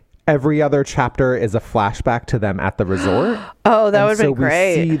like every other chapter is a flashback to them at the resort. Oh, that would have been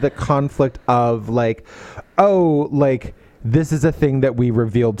great. So we see the conflict of this is a thing that we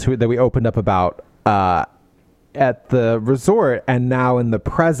revealed that we opened up about at the resort, and now in the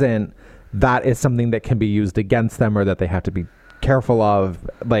present, that is something that can be used against them, or that they have to be careful of.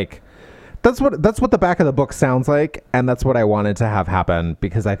 Like, that's what the back of the book sounds like, and that's what I wanted to have happen,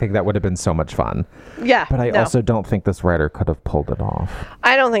 because I think that would have been so much fun. Yeah. But I also don't think this writer could have pulled it off.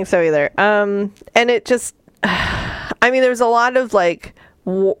 I don't think so either. And it just, I mean, there's a lot of like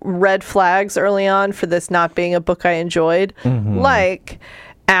red flags early on for this not being a book I enjoyed. Like,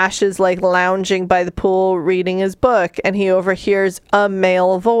 Ash is like lounging by the pool reading his book, and he overhears a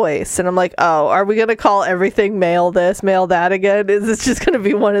male voice, and I'm like, oh, are we gonna call everything male this, male that again? Is this just gonna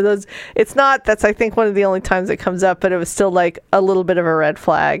be one of those? It's not. That's, I think, one of the only times it comes up, but it was still like a little bit of a red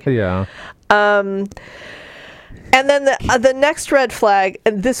flag. Yeah. And then the next red flag,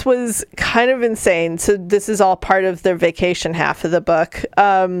 and this was kind of insane. So this is all part of their vacation half of the book.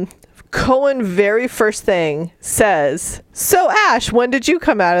 Cohen, very first thing, says, so Ash, when did you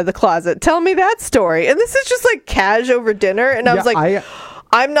come out of the closet? Tell me that story. And this is just like cash over dinner. And I was like,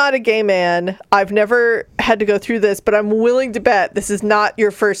 I'm not a gay man. I've never had to go through this, but I'm willing to bet this is not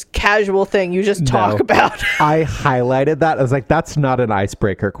your first casual thing you just talk about. I highlighted that. I was like, that's not an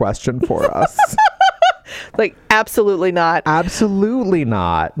icebreaker question for us. Like, absolutely not. Absolutely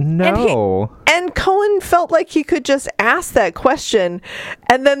not. No. And Cohen felt like he could just ask that question.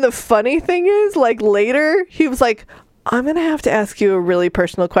 And then the funny thing is, like, later, he was like, I'm going to have to ask you a really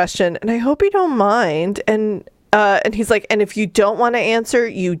personal question, and I hope you don't mind. And he's like, and if you don't want to answer,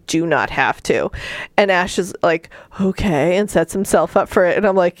 you do not have to. And Ash is like, okay, and sets himself up for it. And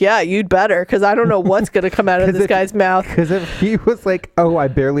I'm like, yeah, you'd better, because I don't know what's going to come out of this guy's mouth. Because if he was like, oh, I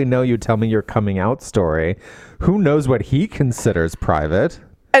barely know you, tell me your coming out story, who knows what he considers private?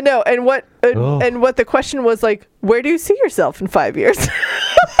 I know. And what the question was like, where do you see yourself in 5 years? And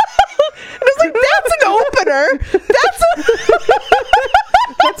I was like, that's an opener.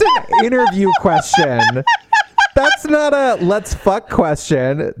 That's an interview question. That's not a let's fuck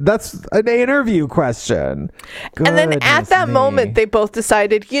question. That's an interview question. And then at that moment, they both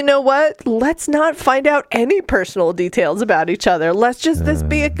decided, you know what? Let's not find out any personal details about each other. Let's just this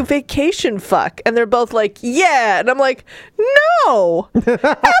be a vacation fuck. And they're both like, yeah. And I'm like, no,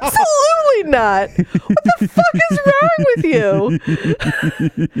 absolutely not. What the fuck is wrong with you?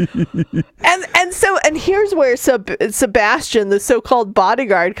 And here's where Sebastian, the so-called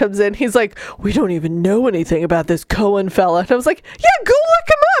bodyguard, comes in. He's like, we don't even know anything about this Cohen fella. And I was like, yeah, go look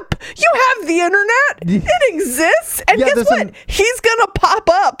him up. You have the internet. It exists. And guess what? He's gonna pop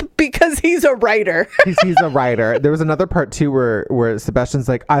up because he's a writer. he's a writer. There was another part too where Sebastian's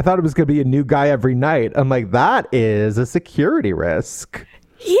like, I thought it was gonna be a new guy every night. I'm like, that is a security risk.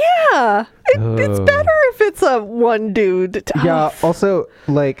 Yeah. It's better if it's a one dude. Yeah. Also,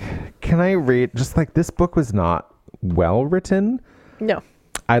 like, can I read, just like, this book was not well written. No.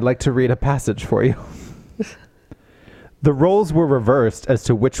 I'd like to read a passage for you. The roles were reversed as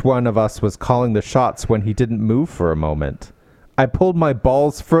to which one of us was calling the shots when he didn't move for a moment. I pulled my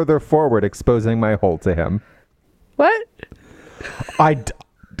balls further forward, exposing my hole to him. What?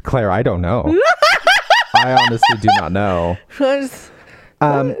 Claire, I don't know. I honestly do not know.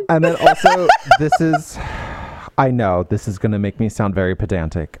 And then also, I know this is going to make me sound very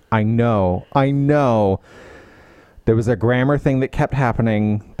pedantic. I know. There was a grammar thing that kept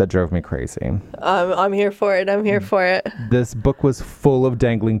happening that drove me crazy. I'm here for it. I'm here for it. This book was full of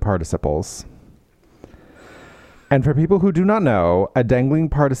dangling participles. And for people who do not know, a dangling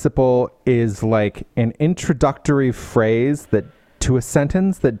participle is like an introductory phrase to a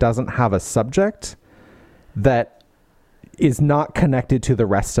sentence that doesn't have a subject that is not connected to the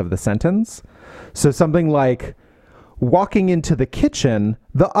rest of the sentence. So something like, walking into the kitchen,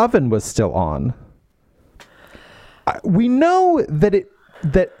 the oven was still on. We know that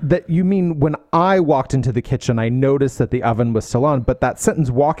you mean when I walked into the kitchen, I noticed that the oven was still on, but that sentence,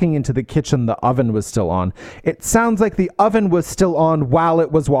 walking into the kitchen, the oven was still on. It sounds like the oven was still on while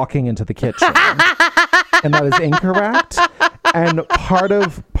it was walking into the kitchen. And that is incorrect. And part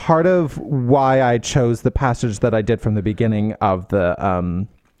of why I chose the passage that I did from the beginning of the,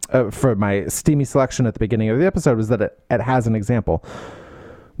 for my steamy selection at the beginning of the episode was that it has an example.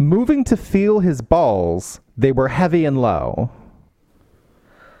 Moving to feel his balls, they were heavy and low.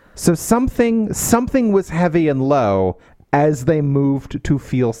 So something was heavy and low as they moved to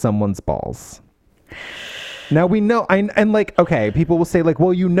feel someone's balls. Now we know, and like, okay, people will say like,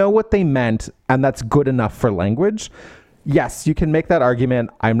 well, you know what they meant, and that's good enough for language. Yes, you can make that argument.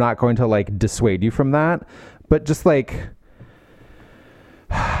 I'm not going to like dissuade you from that, but just like,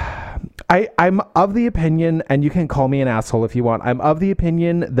 I'm of the opinion, and you can call me an asshole if you want, I'm of the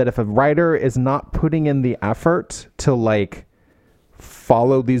opinion that if a writer is not putting in the effort to like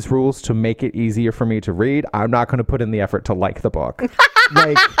follow these rules to make it easier for me to read, I'm not going to put in the effort to like the book.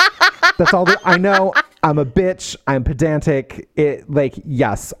 Like, that's all I know. I'm a bitch. I'm pedantic.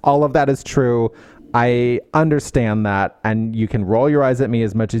 Yes, all of that is true. I understand that. And you can roll your eyes at me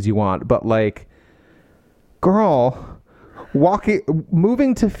as much as you want. But like, girl,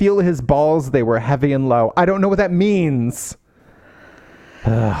 moving to feel his balls, they were heavy and low. I don't know what that means.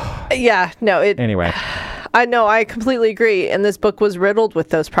 Yeah, no, anyway. I know, I completely agree. And this book was riddled with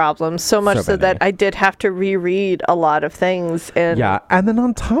those problems, so much so that I did have to reread a lot of things. And yeah, and then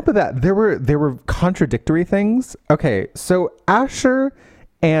on top of that, there were contradictory things. Okay, so Asher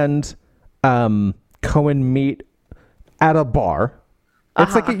and Cohen meet at a bar.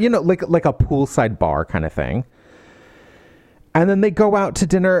 It's like a poolside bar kind of thing. And then they go out to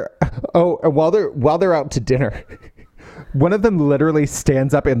dinner. Oh, and while they're out to dinner, one of them literally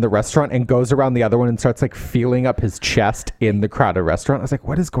stands up in the restaurant and goes around the other one and starts like feeling up his chest in the crowded restaurant. I was like,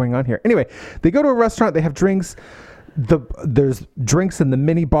 what is going on here? Anyway, they go to a restaurant, they have drinks. There's drinks in the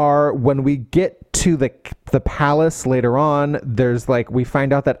mini bar. When we get to the palace later on, there's like, we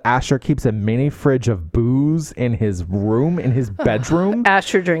find out that Asher keeps a mini fridge of booze in his room, in his bedroom.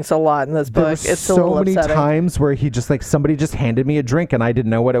 Asher drinks a lot in this book. It's so many times where he just like, somebody just handed me a drink and I didn't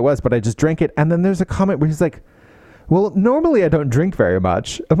know what it was, but I just drank it. And then there's a comment where he's like, well, normally I don't drink very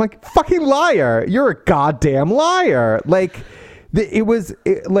much. I'm like, fucking liar. You're a goddamn liar. Like,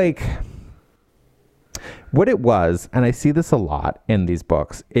 what it was, and I see this a lot in these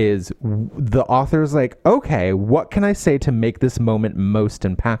books, is the author's like, okay, what can I say to make this moment most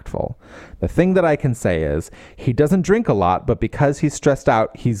impactful? The thing that I can say is, he doesn't drink a lot, but because he's stressed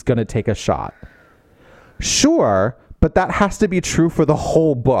out, he's going to take a shot. Sure, but that has to be true for the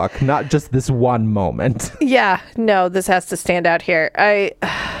whole book, not just this one moment. Yeah, no, this has to stand out here.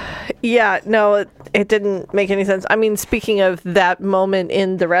 It didn't make any sense. I mean, speaking of that moment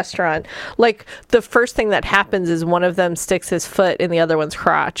in the restaurant, like the first thing that happens is one of them sticks his foot in the other one's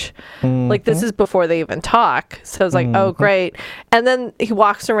crotch. Mm-hmm. Like this is before they even talk. So it's like, oh, great. And then he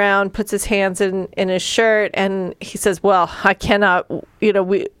walks around, puts his hands in his shirt, and he says, well, I cannot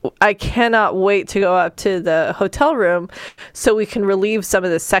wait to go up to the hotel room so we can relieve some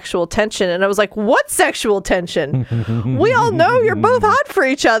of the sexual tension. And I was like, what sexual tension? We all know you're both hot for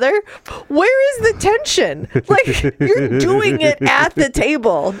each other. Where is the tension? Like, you're doing it at the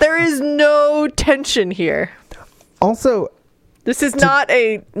table. There is no tension here. Also, this is not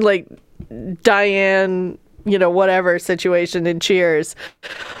a like Diane, whatever situation in Cheers.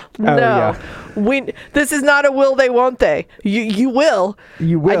 No. This is not a will they, won't they. You will.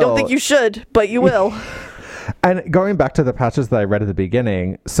 You will. I don't think you should, but you will. And going back to the passages that I read at the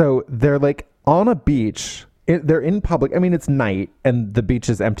beginning, so they're like on a beach. They're in public. I mean, it's night and the beach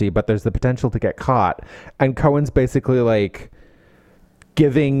is empty, but there's the potential to get caught. And Cohen's basically like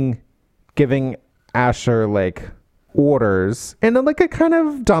giving Asher like orders in like a kind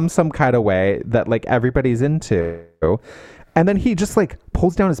of dumb some kind of way that like everybody's into. And then he just like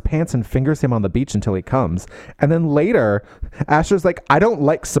pulls down his pants and fingers him on the beach until he comes. And then later, Asher's like, I don't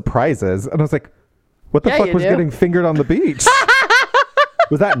like surprises. And I was like, what the fuck was getting fingered on the beach?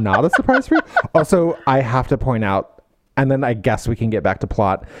 Was that not a surprise for you? Also, I have to point out, and then I guess we can get back to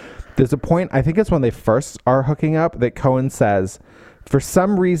plot. There's a point, I think it's when they first are hooking up, that Cohen says, for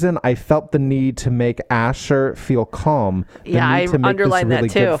some reason, I felt the need to make Asher feel calm. I underlined that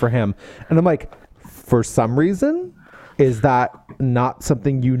too. Good for him. And I'm like, for some reason? Is that not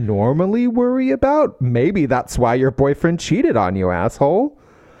something you normally worry about? Maybe that's why your boyfriend cheated on you, asshole.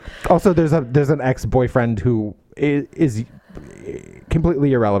 Also, there's an ex-boyfriend who is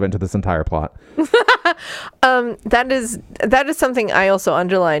completely irrelevant to this entire plot. That is something I also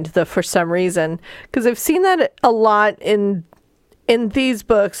underlined, the for some reason, because I've seen that a lot in these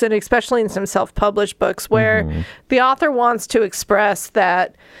books, and especially in some self-published books, where the author wants to express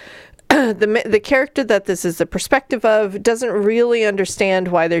that the character that this is the perspective of doesn't really understand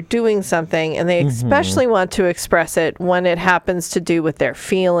why they're doing something, and they especially want to express it when it happens to do with their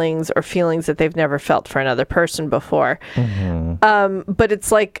feelings or feelings that they've never felt for another person before. But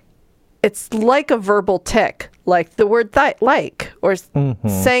it's like a verbal tick, like the word like, or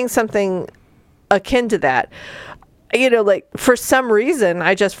saying something akin to that. Like for some reason,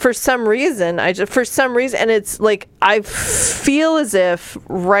 and it's like, I feel as if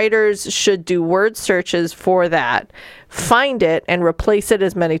writers should do word searches for that, find it, and replace it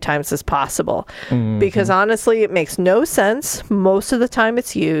as many times as possible. Because honestly, it makes no sense most of the time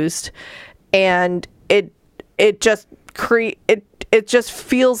it's used, and it just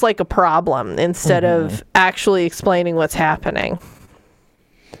feels like a problem instead of actually explaining what's happening.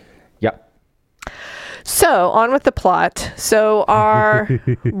 Yep. So, on with the plot. So, our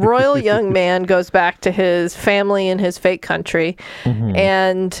royal young man goes back to his family in his fake country.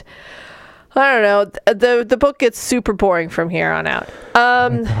 And I don't know, the book gets super boring from here on out. Oh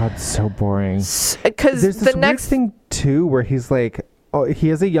my God, so boring. Because There's the this next weird thing too where he's like, oh, he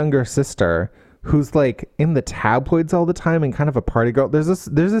has a younger sister who's like in the tabloids all the time and kind of a party girl. There's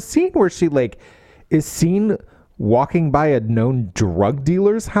a scene where she like is seen walking by a known drug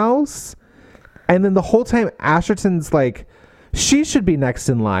dealer's house. And then the whole time Asherton's like, she should be next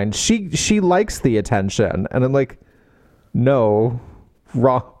in line. She likes the attention. And I'm like, no,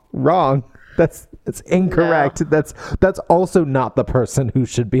 wrong. That's incorrect. No. That's also not the person who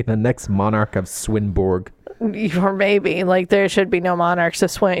should be the next monarch of Swinburg. Or maybe, like, there should be no monarchs of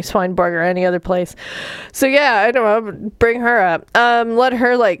Swineburg or any other place. So, yeah, I don't know. Bring her up. Let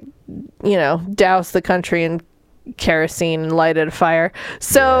her, like, you know, douse the country in kerosene and light it a fire.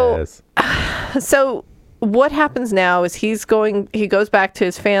 So, Yes. So what happens now is he goes back to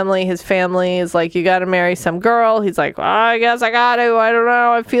his family. His family is like, you got to marry some girl. He's like, well, I guess I got to. I don't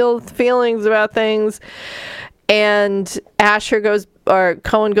know. I feel feelings about things. And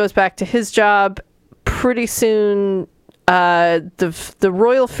Cohen goes back to his job. Pretty soon, the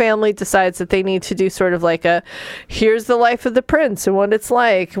royal family decides that they need to do sort of like here's the life of the prince and what it's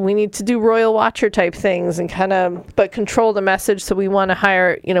like. We need to do royal watcher type things and but control the message. So we want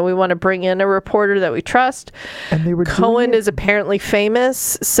to we want to bring in a reporter that we trust. And they were Cohen is apparently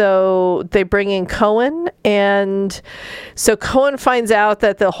famous, so they bring in Cohen, and so Cohen finds out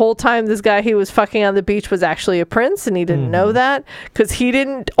that the whole time this guy he was fucking on the beach was actually a prince, and he didn't know that because he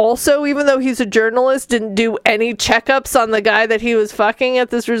didn't also, even though he's a journalist, didn't do any checkups on the guy that he was fucking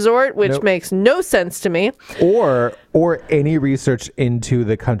at this resort, which makes no sense to me. Or any research into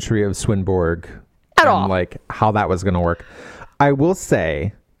the country of Swinburg at all, like how that was going to work. I will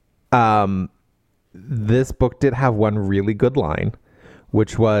say, this book did have one really good line,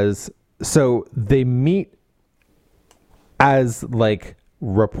 which was, so they meet as like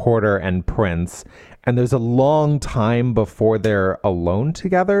reporter and prince, and there's a long time before they're alone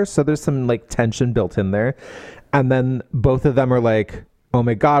together, so there's some like tension built in there. And then both of them are like, oh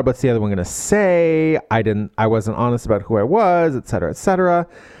my God, what's the other one going to say? I wasn't honest about who I was, et cetera, et cetera.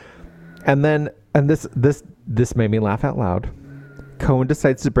 And this made me laugh out loud. Cohen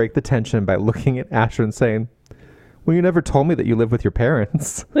decides to break the tension by looking at Asher and saying, well, you never told me that you live with your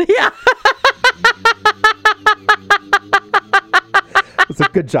parents. Yeah. It's a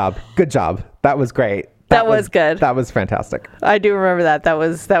good job. Good job. That was great. That was good. That was fantastic. I do remember that. That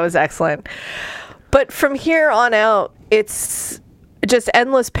was excellent. But from here on out, it's just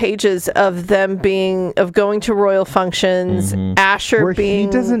endless pages of them going to royal functions. Asher where he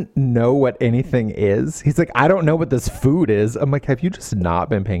doesn't know what anything is. He's like, I don't know what this food is. I'm like, have you just not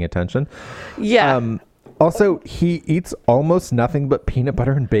been paying attention? Yeah. Also, he eats almost nothing but peanut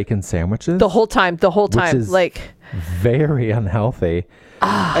butter and bacon sandwiches. The whole time. Which is like very unhealthy.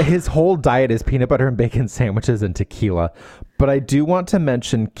 His whole diet is peanut butter and bacon sandwiches and tequila. But I do want to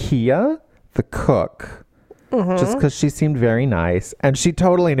mention Kia, the cook, just because she seemed very nice, and she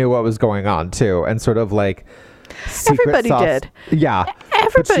totally knew what was going on too, and sort of like everybody did. Yeah,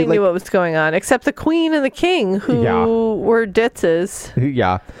 everybody knew what was going on except the queen and the king, who were ditzes.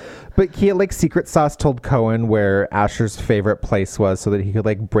 Yeah, but Kia like secret sauce told Cohen where Asher's favorite place was, so that he could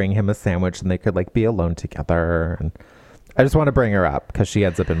like bring him a sandwich and they could like be alone together. And I just want to bring her up because she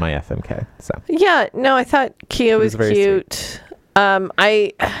ends up in my FMK. So yeah, no, I thought Kia was cute. Sweet.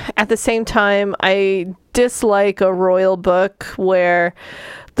 I at the same time, I dislike a royal book where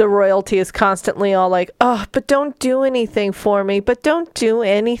the royalty is constantly all like, oh, but don't do anything for me, but don't do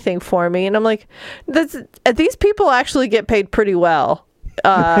anything for me. And I'm like, these people actually get paid pretty well.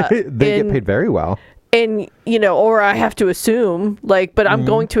 They get paid very well. And, or I have to assume, like, but I'm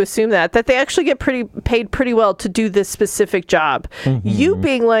going to assume that they actually get paid pretty well to do this specific job. You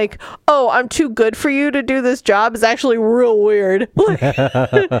being like, oh, I'm too good for you to do this job is actually real weird. Well,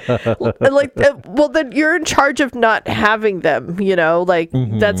 then you're in charge of not having them,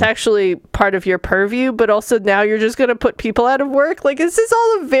 that's actually part of your purview, but also now you're just going to put people out of work. Like, this is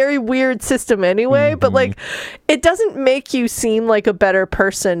all a very weird system anyway, but like, it doesn't make you seem like a better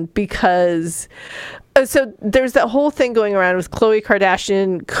person because... So there's that whole thing going around with Khloe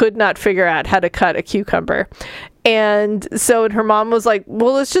Kardashian could not figure out how to cut a cucumber. And so her mom was like,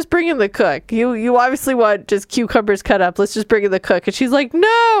 well, let's just bring in the cook. You obviously want just cucumbers cut up. Let's just bring in the cook. And she's like,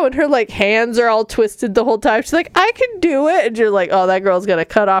 no. And her like hands are all twisted the whole time. She's like, I can do it. And you're like, oh, that girl's going to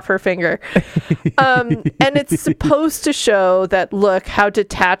cut off her finger. And it's supposed to show that, look, how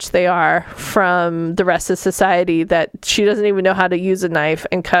detached they are from the rest of society, that she doesn't even know how to use a knife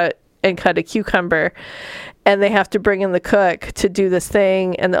and cut and cut a cucumber, and they have to bring in the cook to do this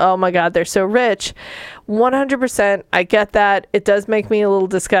thing, and oh my God, they're so rich. 100%, I get that. It does make me a little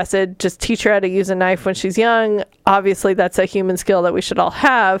disgusted. Just teach her how to use a knife when she's young. Obviously, that's a human skill that we should all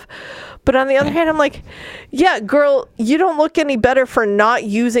have. But on the other hand, I'm like, yeah, girl, you don't look any better for not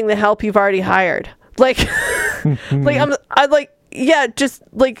using the help you've already hired. Like, yeah, just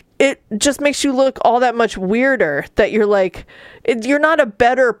like, it just makes you look all that much weirder that you're like, you're not a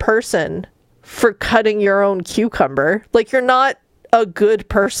better person for cutting your own cucumber. Like, you're not a good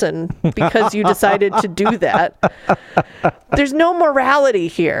person because you decided to do that. There's no morality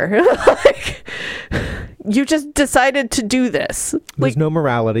here. Like, you just decided to do this. There's no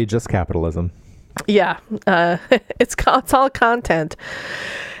morality, just capitalism. Yeah. It's all content.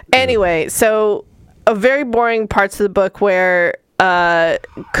 Anyway, so very boring parts of the book where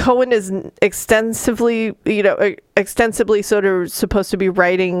Cohen is extensively sort of supposed to be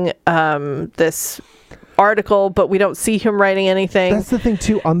writing this article, but we don't see him writing anything. That's the thing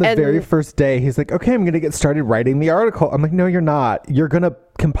too. On the very first day, he's like, okay, I'm going to get started writing the article. I'm like, no, you're not. You're going to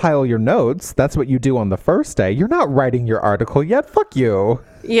compile your notes. That's what you do on the first day. You're not writing your article yet. Fuck you.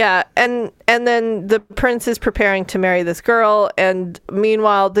 Yeah, and then the prince is preparing to marry this girl, and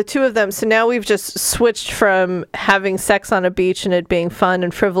meanwhile, the two of them, so now we've just switched from having sex on a beach and it being fun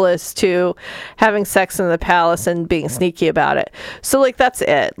and frivolous to having sex in the palace and being sneaky about it. So, like, that's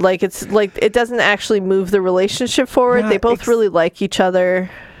it. Like, it's like, it doesn't actually move the relationship forward. Yeah, they both really like each other.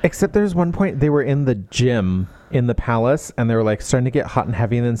 Except there's one point they were in the gym in the palace and they were like starting to get hot and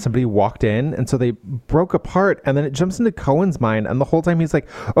heavy, and then somebody walked in and so they broke apart, and then it jumps into Cohen's mind, and the whole time he's like,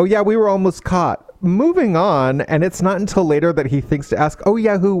 oh yeah, we were almost caught. Moving on, and it's not until later that he thinks to ask, oh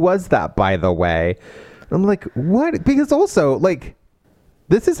yeah, who was that, by the way? And I'm like, what? Because also, like,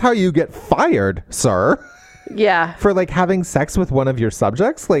 this is how you get fired, sir. Yeah. For like having sex with one of your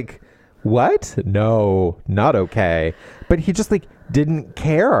subjects? Like, what? No, not okay. But he just like didn't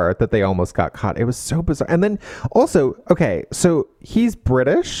care that they almost got caught. It was so bizarre. And then also, okay, so he's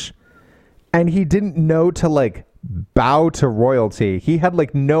British and he didn't know to like bow to royalty. He had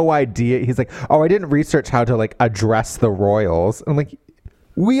like no idea. He's like, oh, I didn't research how to like address the royals. I'm like,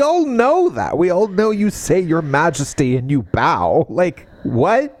 we all know that. We all know you say your majesty and you bow. Like,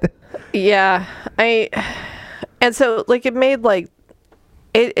 what? Yeah. And so like it made like,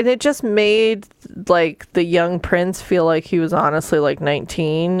 it just made like the young prince feel like he was honestly like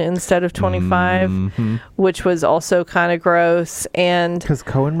 19 instead of 25, which was also kind of gross. And because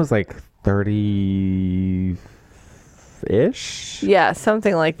Cohen was like 30-ish, yeah,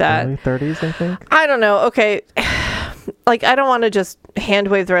 something like that. early 30s, I think. I don't know. Okay, like I don't want to just hand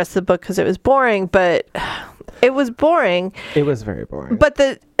wave the rest of the book because it was boring, but it was boring. It was very boring. But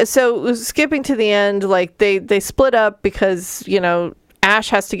so skipping to the end, like they split up because, you know, Ash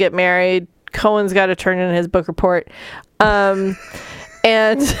has to get married. Cohen's got to turn in his book report. And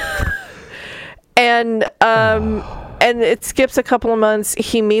it skips a couple of months.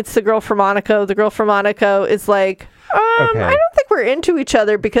 He meets the girl from Monaco. The girl from Monaco is like, I don't think we're into each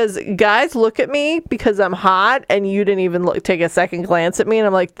other because guys look at me because I'm hot and you didn't even take a second glance at me. And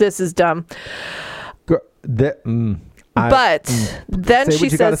I'm like, this is dumb. Then say she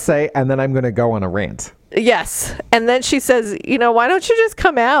says, gotta say, and then I'm going to go on a rant. Yes. And then she says, you know, why don't you just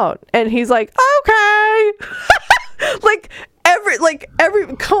come out? And he's like, okay. every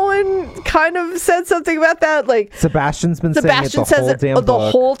Cohen kind of said something about that. Like Sebastian's been saying it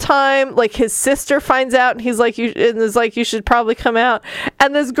the whole time. Like his sister finds out and he's like, you should probably come out.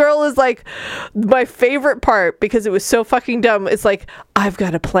 And this girl is like, my favorite part, because it was so fucking dumb. It's like, I've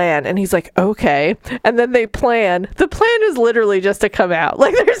got a plan. And he's like, okay. And then they plan. The plan is literally just to come out.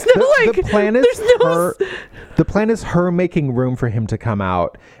 Like there's no the plan is her making room for him to come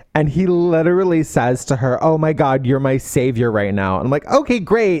out. And he literally says to her, oh my God, you're my savior right now. And I'm like, okay,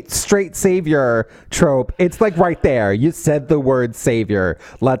 great. Straight savior trope. It's like right there. You said the word savior.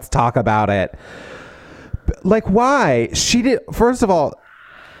 Let's talk about it. Like, why? First of all,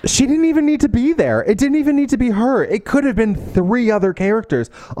 she didn't even need to be there. It didn't even need to be her. It could have been 3 other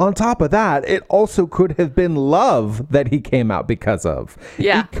characters. On top of that, it also could have been love that he came out because of.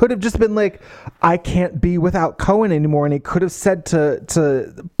 Yeah. It could have just been like, I can't be without Cohen anymore. And he could have said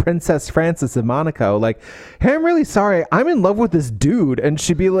to Princess Frances of Monaco, like, hey, I'm really sorry. I'm in love with this dude. And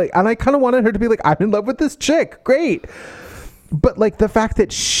she'd be like, and I kind of wanted her to be like, I'm in love with this chick. Great. But like the fact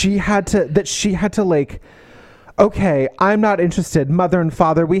that she had to like, okay, I'm not interested. Mother and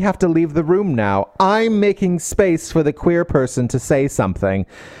father, we have to leave the room now. I'm making space for the queer person to say something.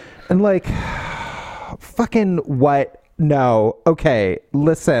 And like, fucking what? No. Okay,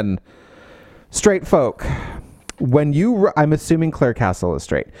 listen. Straight folk, I'm assuming Claire Castle is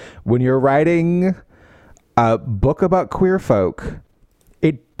straight. When you're writing a book about queer folk,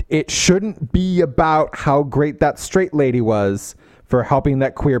 it shouldn't be about how great that straight lady was for helping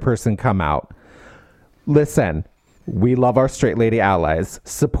that queer person come out. Listen, we love our straight lady allies.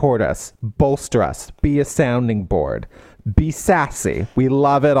 Support us, bolster us, be a sounding board, be sassy. We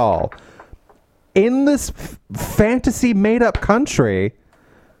love it all. In this fantasy made-up country,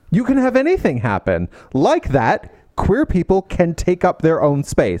 you can have anything happen. Like that, queer people can take up their own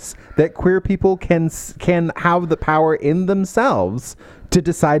space. That queer people can have the power in themselves to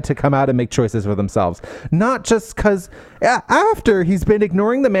decide to come out and make choices for themselves. Not just because after he's been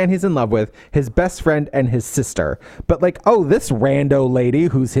ignoring the man he's in love with, his best friend and his sister. But like, oh, this rando lady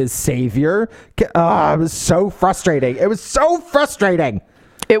who's his savior. It was so frustrating. It was so frustrating.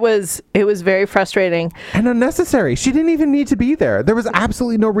 It was very frustrating. And unnecessary. She didn't even need to be there. There was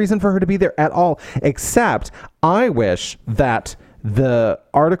absolutely no reason for her to be there at all, except I wish that the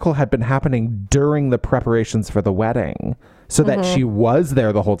article had been happening during the preparations for the wedding so that she was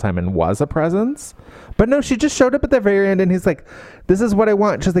there the whole time and was a presence. But no, she just showed up at the very end and he's like, this is what I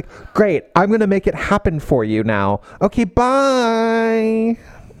want. She's like, great, I'm going to make it happen for you now. Okay, bye.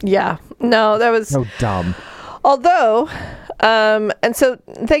 Yeah. No, that was so dumb. Although, and so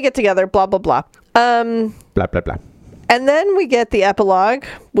they get together, blah, blah, blah. Blah, blah, blah. And then we get the epilogue,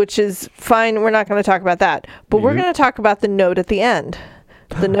 which is fine. We're not going to talk about that. But we're going to talk about the note at the end.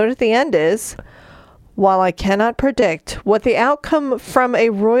 The note at the end is, while I cannot predict what the outcome from a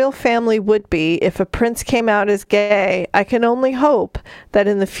royal family would be if a prince came out as gay, I can only hope that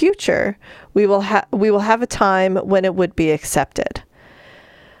in the future we will have a time when it would be accepted.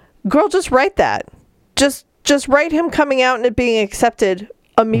 Girl, just write that. Just write him coming out and it being accepted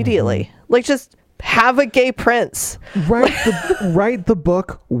immediately. Like, just have a gay prince. Write the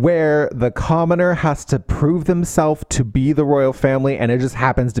book where the commoner has to prove themselves to be the royal family and it just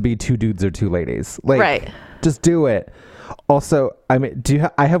happens to be two dudes or two ladies. Like, right. Just do it. Also, I mean,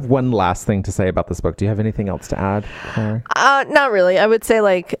 I have one last thing to say about this book. Do you have anything else to add, Claire? Not really. I would say,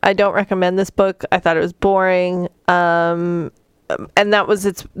 like, I don't recommend this book. I thought it was boring. And that was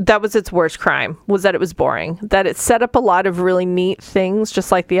its worst crime, was that it was boring, that it set up a lot of really neat things just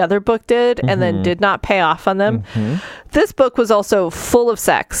like the other book did and then did not pay off on them. This book was also full of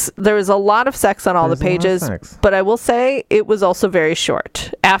sex. There was a lot of sex on all the pages, but I will say it was also very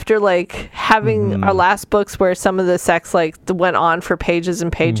short. After like having our last books where some of the sex like went on for pages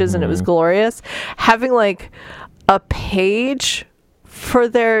and pages and it was glorious, having like a page for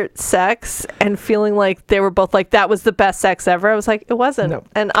their sex and feeling like they were both like that was the best sex ever. I was like, it wasn't. No,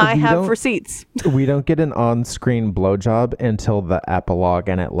 and I have receipts. We don't get an on-screen blowjob until the epilogue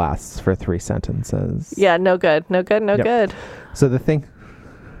and it lasts for 3 sentences. Yeah, no good. Good. So the thing,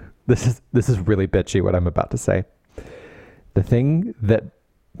 this is really bitchy what I'm about to say. The thing that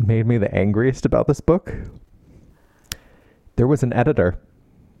made me the angriest about this book, there was an editor.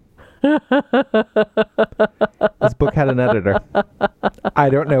 This book had an editor.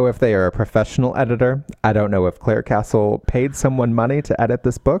 I don't know if they are a professional editor. I don't know if Claire Castle paid someone money to edit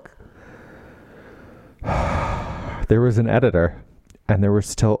this book. There was an editor, and there were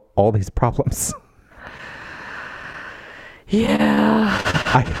still all these problems. Yeah.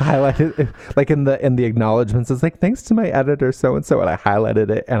 I highlighted it, like in the acknowledgments, it's like, thanks to my editor so and so, and I highlighted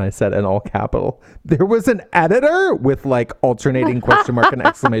it and I said in all capital, there was an editor with like alternating question mark and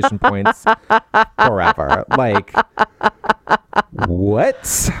exclamation points forever. Like,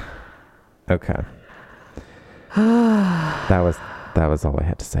 what? Okay. That was all I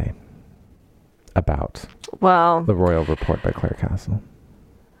had to say about the Royal Report by Claire Castle.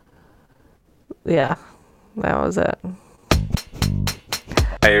 Yeah, that was it.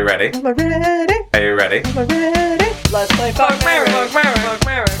 Are you ready? I'm ready. Are you ready? I'm ready. Let's play Fuck, Marry, Fuck,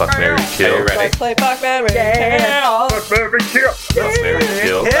 Marry, Fuck, Marry, Kill. Are you ready? Let's play Fuck, Marry, Kill. Fuck, Marry, Kill. Fuck, Marry,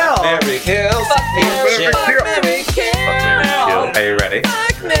 Kill. Fuck, Marry, Kill. Fuck, Marry, Kill. Fuck, Marry, Kill. Are you ready?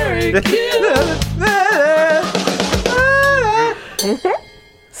 Fuck, Marry, Kill.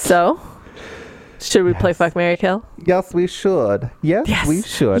 So, should we play Fuck, Marry, Kill? Yes, we should. Yes, we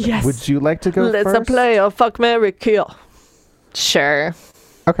should. Yes. Would you like to go first? Let's play a Fuck, Marry, Kill. Sure.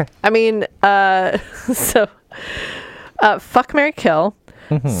 Okay. I mean, so, Fuck, Marry, Kill,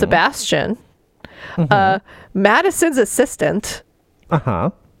 Sebastian, Madison's assistant,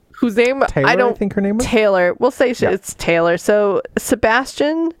 whose name, Taylor, I think her name was? Taylor. We'll say it's Taylor. So,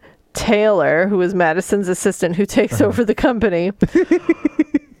 Sebastian Taylor, who is Madison's assistant, who takes over the company.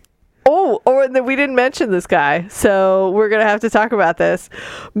 We didn't mention this guy, so we're going to have to talk about this.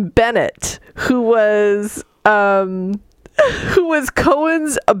 Bennett, who was, who was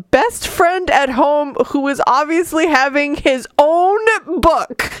Cohen's best friend at home, who was obviously having his own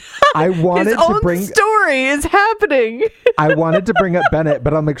book. I wanted his own to bring story is happening. I wanted to bring up Bennett,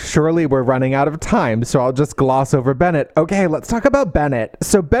 but I'm like, surely we're running out of time, so I'll just gloss over Bennett. Okay, let's talk about Bennett.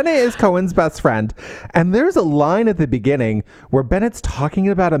 So Bennett is Cohen's best friend, and there's a line at the beginning where Bennett's talking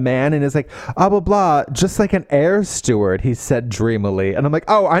about a man and is like, blah, blah, blah, just like an air steward, he said dreamily. And I'm like,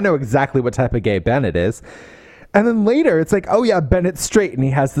 oh, I know exactly what type of gay Bennett is. And then later, it's like, oh, yeah, Bennett's straight, and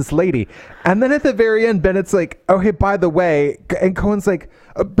he has this lady. And then at the very end, Bennett's like, oh, hey, by the way, and Cohen's like,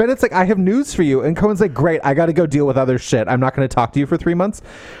 Bennett's like, I have news for you. And Cohen's like, great, I got to go deal with other shit. I'm not going to talk to you for 3 months.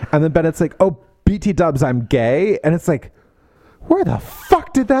 And then Bennett's like, oh, BT dubs, I'm gay. And it's like, where the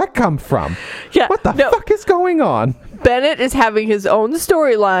fuck did that come from? Yeah, what the fuck is going on? Bennett is having his own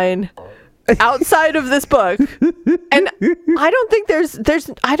storyline outside of this book, and I don't think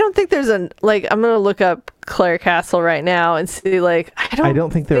there's an, like, I'm gonna look up Claire Castle right now and see, like, I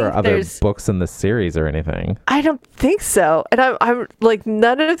don't think there are other books in the series or anything. I don't think so, and I'm like,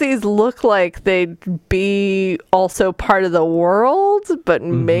 none of these look like they'd be also part of the world, but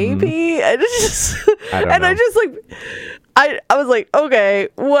maybe I was like, okay,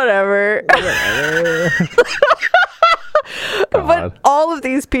 whatever. But all of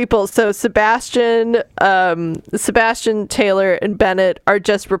these people, so Sebastian, Taylor, and Bennett are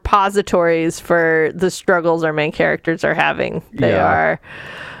just repositories for the struggles our main characters are having. They are,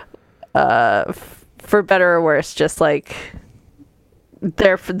 for better or worse, just like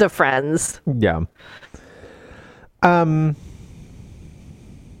they're the friends. Yeah. I'm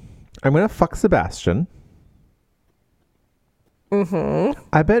gonna fuck Sebastian. Mm-hmm.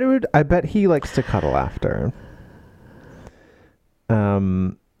 I bet he likes to cuddle after.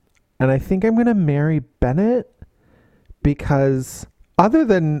 And I think I'm going to marry Bennett because other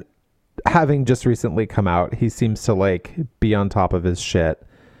than having just recently come out, he seems to like be on top of his shit,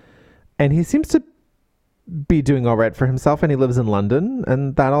 and he seems to be doing all right for himself, and he lives in London,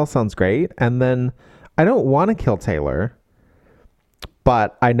 and that all sounds great. And then I don't want to kill Taylor,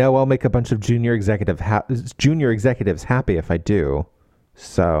 but I know I'll make a bunch of junior executives happy if I do.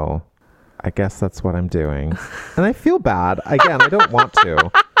 So I guess that's what I'm doing. And I feel bad. Again, I don't want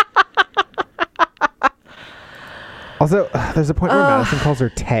to. Also, there's a point where Madison calls her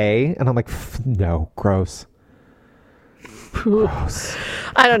Tay, and I'm like, no, gross. Gross.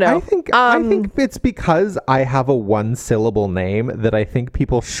 I don't know. I think it's because I have a one-syllable name that I think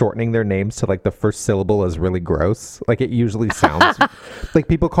people shortening their names to like the first syllable is really gross. Like, it usually sounds like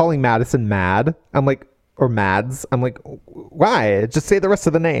people calling Madison Mad. I'm like, or Mads. I'm like, why? Just say the rest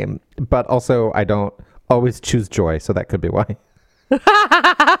of the name. But also, I don't always choose Joy, so that could be why.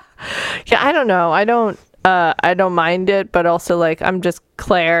 Yeah, I don't know. I don't mind it, but also, like, I'm just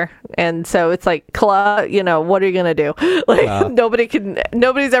Claire, and so it's like, you know, what are you gonna do? Like,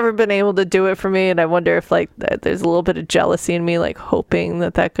 nobody's ever been able to do it for me, and I wonder if, like, there's a little bit of jealousy in me, like, hoping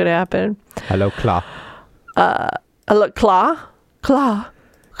that could happen. Hello, Claw. Hello, Claw.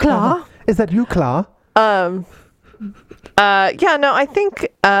 Is that you, Claw? Yeah, no, I think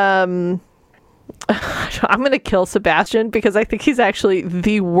I'm going to kill Sebastian because I think he's actually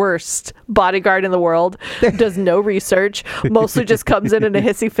the worst bodyguard in the world. Does no research, mostly just comes in a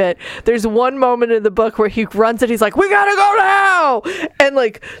hissy fit. There's one moment in the book where he runs and he's like, "We got to go now!" And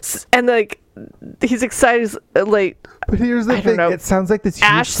he's excited, like. But here's the thing: it sounds like this.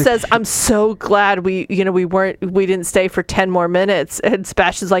 Ash says, "I'm so glad we didn't stay for 10 more minutes." And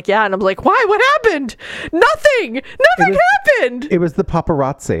Sebastian's like, "Yeah," and I'm like, "Why? What happened? Nothing happened." It was the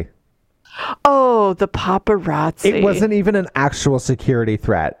paparazzi. Oh, the paparazzi. It wasn't even an actual security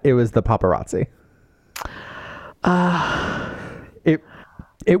threat. It was the paparazzi.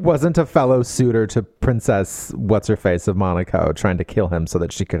 It wasn't a fellow suitor to Princess What's-Her-Face of Monaco trying to kill him so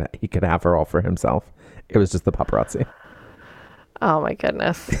that he could have her all for himself. It was just the paparazzi. Oh my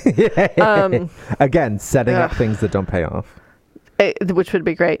goodness. Again, setting up things that don't pay off. Which would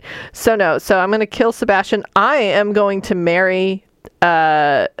be great. So I'm going to kill Sebastian. I am going to marry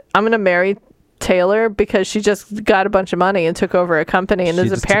Taylor because she just got a bunch of money and took over a company and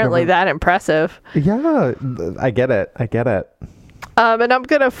is apparently that impressive. Yeah, I get it. And I'm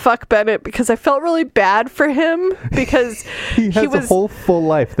going to fuck Bennett because I felt really bad for him because he has a whole full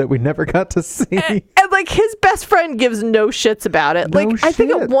life that we never got to see. And like, his best friend gives no shits about it. I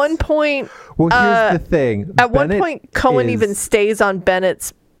think at one point... Well, here's the thing. At one point, Cohen even stays on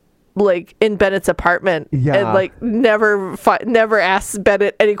Bennett's in Bennett's apartment and never asks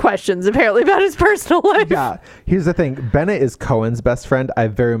Bennett any questions apparently about his personal life. Yeah. Here's the thing. Bennett is Cohen's best friend. I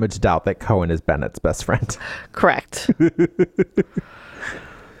very much doubt that Cohen is Bennett's best friend. Correct.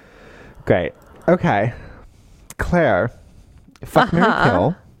 Great. Okay. Claire, Fuck, marry,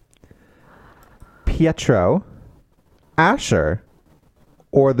 kill. Pietro, Asher,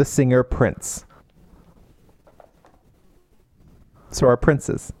 or the singer Prince. So our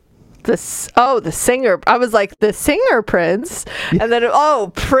princes. The singer. I was like, the singer Prince. Yeah. And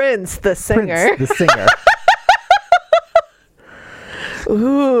then, Prince, the singer. Prince, the singer.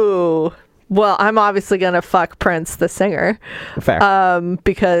 Ooh. Well, I'm obviously going to fuck Prince, the singer. Fair.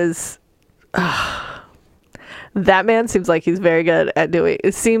 Because that man seems like he's very good at doing.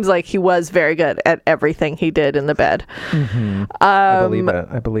 It seems like he was very good at everything he did in the bed. Mm-hmm.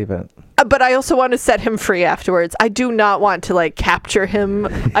 I believe it. But I also want to set him free afterwards. I do not want to like capture him.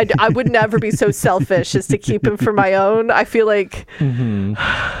 I would never be so selfish as to keep him for my own. I feel like, you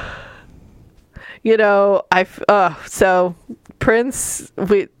know, so Prince, I'm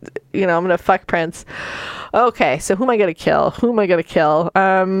going to fuck Prince. Okay. So who am I going to kill?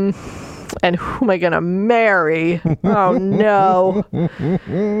 And who am I going to marry? Oh no.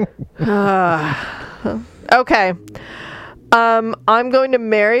 Okay. I'm going to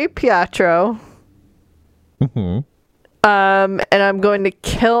marry Pietro. And I'm going to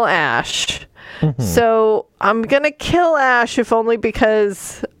kill Ash. So I'm going to kill Ash if only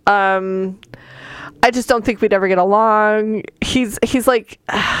because I just don't think we'd ever get along. He's like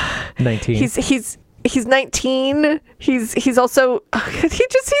 19. He's 19. He's also he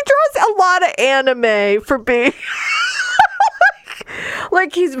draws a lot of anime for being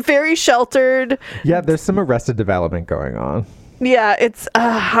like he's very sheltered. Yeah, there's some Arrested Development going on. Yeah, it's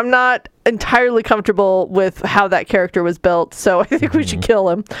I'm not entirely comfortable with how that character was built, so I think we should kill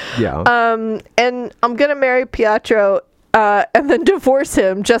him. Yeah. And I'm gonna marry Pietro and then divorce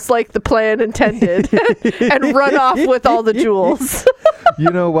him just like the plan intended and run off with all the jewels. You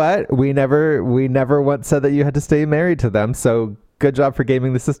know what? We never once said that you had to stay married to them, so good job for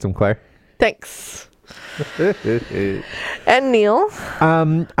gaming the system, Claire. Thanks. And Neil?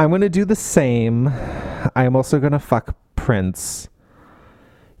 I'm going to do the same. I'm also going to fuck Prince.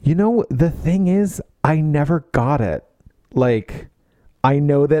 You know, the thing is, I never got it. Like, I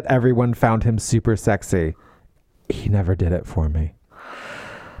know that everyone found him super sexy. He never did it for me.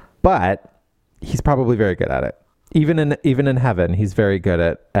 But he's probably very good at it. Even in heaven, he's very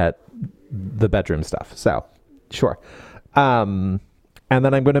good at the bedroom stuff. So, sure. And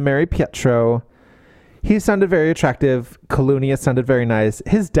then I'm going to marry Pietro. He sounded very attractive. Colunia sounded very nice.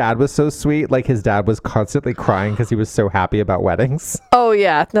 His dad was so sweet. Like, his dad was constantly crying because he was so happy about weddings. Oh,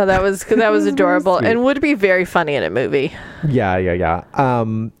 yeah. No, that was adorable and would be very funny in a movie. Yeah.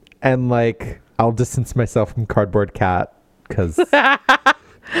 And, like, I'll distance myself from Cardboard Cat because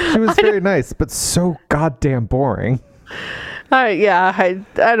she was very nice, but so goddamn boring. I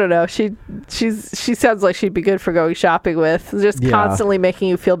don't know. She sounds like she'd be good for going shopping with. Just constantly making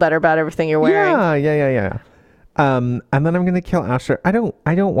you feel better about everything you're wearing. Yeah. And then I'm gonna kill Asher. I don't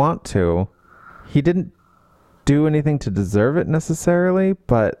want to. He didn't do anything to deserve it necessarily,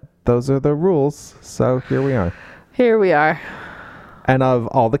 but those are the rules. So here we are. And of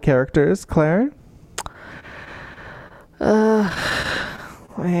all the characters, Claire? Man,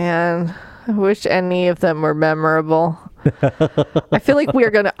 I wish any of them were memorable. I feel like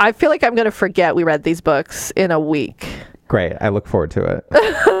I'm gonna forget we read these books in a week. Great. I look forward to it.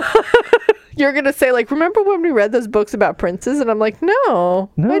 You're gonna say, like, remember when we read those books about princes? And I'm like, no,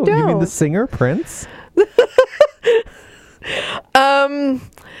 I don't. You mean the singer Prince?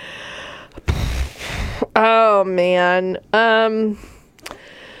 Oh man.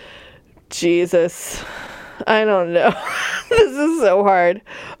 Jesus. I don't know. This is so hard.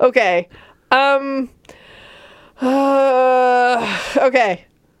 Okay. Okay.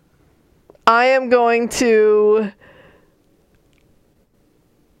 I am going to...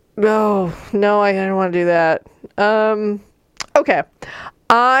 No, I don't want to do that. Okay.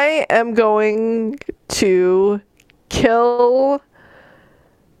 I am going to kill...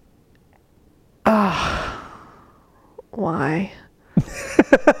 Why?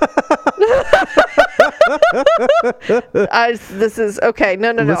 This is okay.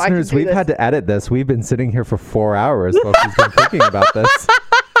 No. Listeners, we've had to edit this. We've been sitting here for 4 hours while she's been thinking about this.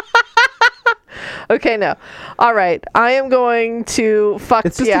 Okay, no. All right. I am going to fuck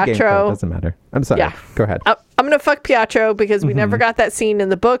it's just Pietro. A game code. It doesn't matter. I'm sorry. Yeah. Go ahead. I'm going to fuck Pietro because we never got that scene in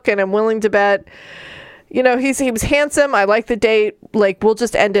the book, and I'm willing to bet. You know, he was handsome. I like the date. Like, we'll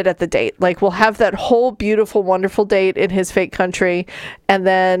just end it at the date. Like, we'll have that whole beautiful, wonderful date in his fake country, and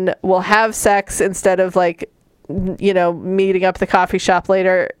then we'll have sex instead of, like, you know, meeting up at the coffee shop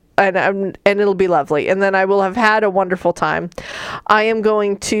later, and it'll be lovely. And then I will have had a wonderful time. I am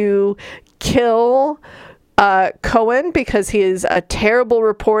going to kill Cohen, because he is a terrible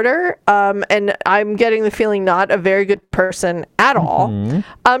reporter, and I'm getting the feeling not a very good person at all,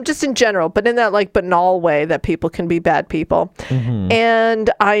 just in general, but in that like banal way that people can be bad people. And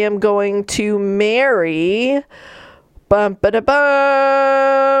I am going to marry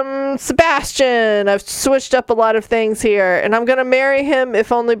Sebastian. I've switched up a lot of things here, and I'm gonna marry him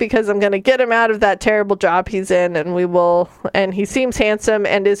if only because I'm gonna get him out of that terrible job he's in, and he seems handsome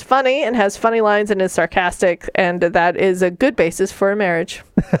and is funny and has funny lines and is sarcastic, and that is a good basis for a marriage.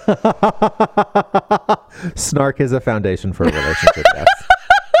 Snark is a foundation for a relationship. Yes.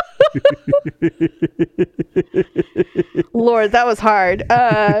 Lord, that was hard.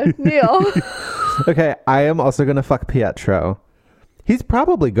 Neil. Okay, I am also gonna fuck Pietro. He's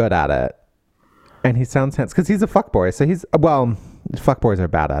probably good at it, and he sounds handsome because he's a fuckboy. So fuckboys are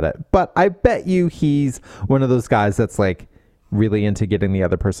bad at it, but I bet you he's one of those guys that's like really into getting the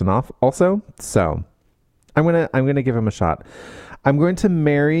other person off. Also, so I'm gonna give him a shot. I'm going to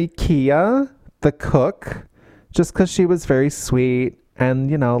marry Kia, the cook, just because she was very sweet.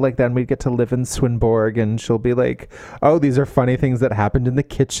 And, like then we'd get to live in Swinborg and she'll be like, oh, these are funny things that happened in the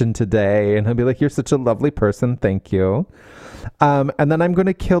kitchen today. And he'll be like, you're such a lovely person. Thank you. And then I'm going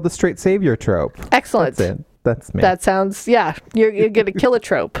to kill the straight savior trope. Excellent. That's it. That's me. That sounds, yeah, you're going to kill a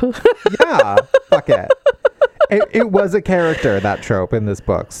trope. Yeah, fuck it. It was a character, that trope in this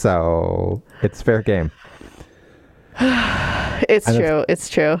book. So it's fair game. It's true. It's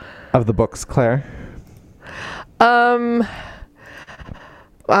true. Of the books, Claire?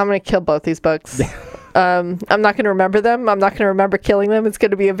 I'm going to kill both these books. I'm not going to remember them. I'm not going to remember killing them. It's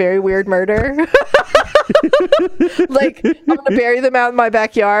going to be a very weird murder. Like, I'm going to bury them out in my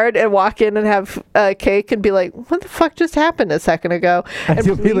backyard and walk in and have a cake and be like, what the fuck just happened a second ago? And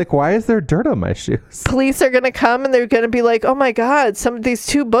you'll be like, why is there dirt on my shoes? Police are going to come and they're going to be like, oh my God, some of these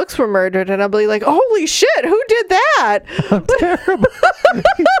 2 books were murdered. And I'll be like, holy shit, who did that? I'm terrible.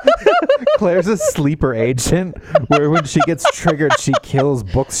 Claire's a sleeper agent where when she gets triggered, she kills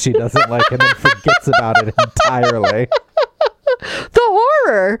books she doesn't like and then forgets about it entirely.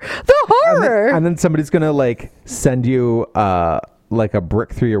 The horror. And then somebody's gonna like send you like a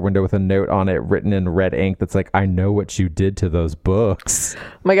brick through your window with a note on it written in red ink that's like, I know what you did to those books. Oh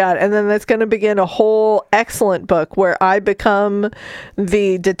my God. And then that's going to begin a whole excellent book where I become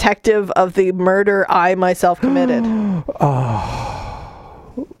the detective of the murder I myself committed.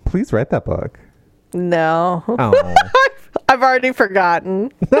 Oh, please write that book. No. Oh. I've already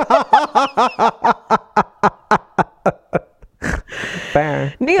forgotten.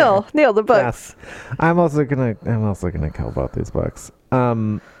 Fair. Neil, the books. Yes. I'm also gonna kill both these books.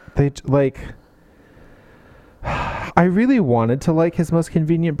 They like. I really wanted to like His Most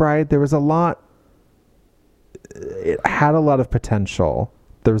Convenient Bride. There was a lot. It had a lot of potential.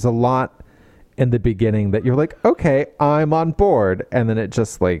 There was a lot in the beginning that you're like, okay, I'm on board, and then it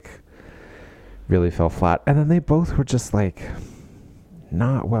just like really fell flat. And then they both were just like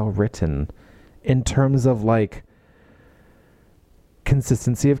not well written in terms of like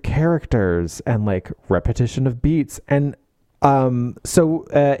consistency of characters and like repetition of beats. And so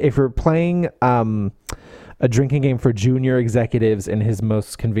if we're playing a drinking game for junior executives in His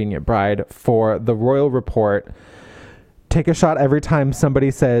Most Convenient Bride, for the Royal Report, take a shot every time somebody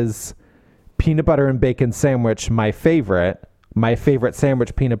says peanut butter and bacon sandwich, my favorite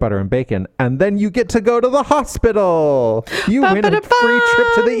sandwich, peanut butter and bacon, and then you get to go to the hospital. You win a free trip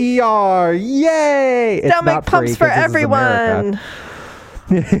to the ER. Yay! It's Stomach not pumps free for 'cause this is everyone. America.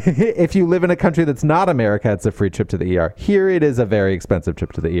 If you live in a country that's not America, it's a free trip to the ER. Here it is a very expensive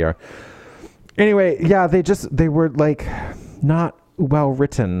trip to the ER. Anyway, yeah, they were like not well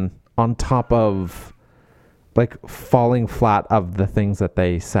written, on top of like falling flat of the things that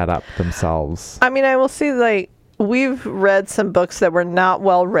they set up themselves. I mean, I will say, like, we've read some books that were not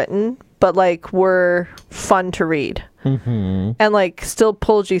well written, but like were fun to read, and like still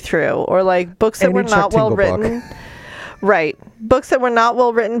pulled you through, or like books that were not well written. Right. Books that were not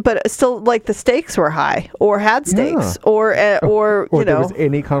well written, but still like the stakes were high, or had stakes, or you know, there was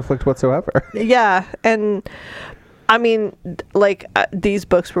any conflict whatsoever. Yeah. And I mean, like these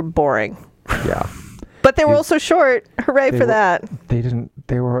books were boring. Yeah. But they were also short. Hooray for that.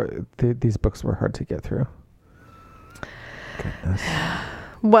 These books were hard to get through. Goodness.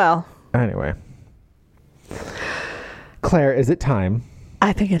 Well. Anyway. Claire, is it time?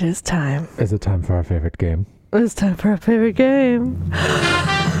 I think it is time. Is it time for our favorite game? It's time for our favorite game.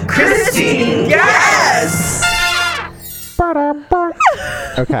 Christine, yes!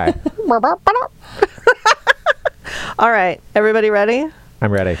 Okay. All right. Everybody ready?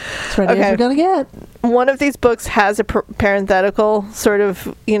 I'm ready. As ready as Okay. you're gonna get. one of these books has a parenthetical sort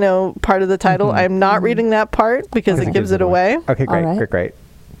of, part of the title. I'm not reading that part because it gives it away. Okay, great, All right. great.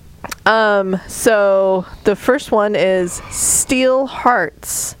 So the first one is Steel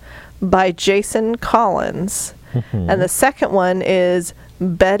Hearts by Jason Collins. And the second one is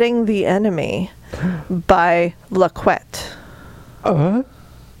Betting the Enemy by LaQuette.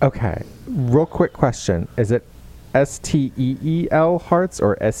 Okay. Real quick question. Is it STEEL Hearts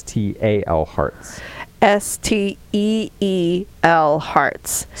or STAL Hearts? STEEL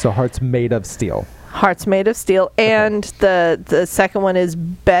Hearts. So hearts made of steel. Hearts Made of Steel. And the second one is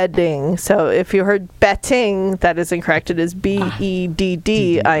Bedding. So if you heard betting, that is incorrect. It is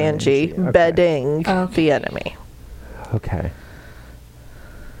BEDDING. Okay. Bedding Okay. the Enemy. Okay.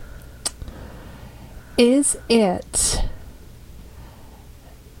 Is it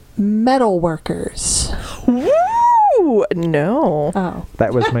Metal Workers? Woo! No. Oh.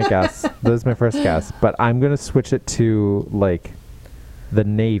 That was my guess. That was my first guess. But I'm going to switch it to, like, the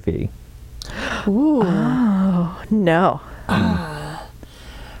Navy. Ooh. No.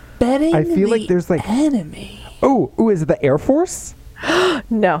 Betting I feel the like there's, like- enemy. Oh, is it the Air Force?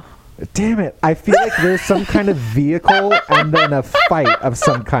 No. Damn it. I feel like there's some kind of vehicle and then a fight of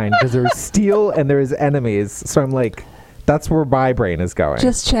some kind because there's steel and there's enemies. So I'm like, that's where my brain is going.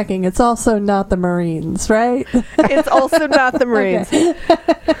 Just checking. It's also not the Marines, right? It's also not the Marines.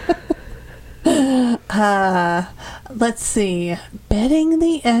 Let's see. Betting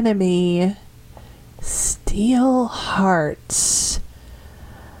the enemy. Steel Hearts.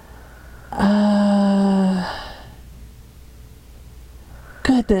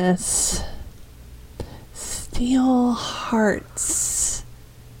 Goodness. Steel Hearts.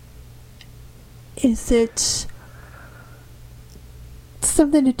 Is it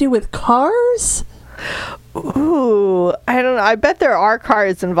something to do with cars? Ooh, I don't know. I bet there are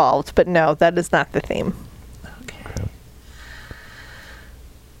cars involved, but no, that is not the theme. Okay.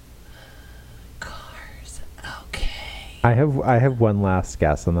 Cars. Okay. I have one last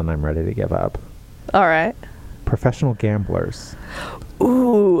guess and then I'm ready to give up. All right. Professional gamblers.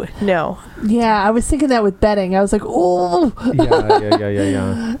 Ooh, no. Yeah, I was thinking that with betting. I was like, oh.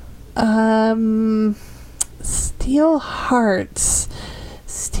 Yeah. Steel Hearts.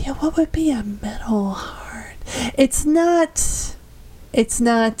 Steel. What would be a metal heart? It's not.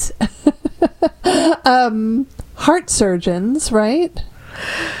 Heart surgeons, right?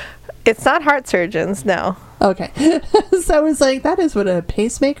 It's not heart surgeons, no. Okay. So I was like, that is what a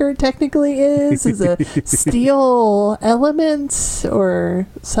pacemaker technically is a steel element or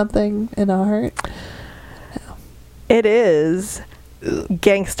something in a heart. It is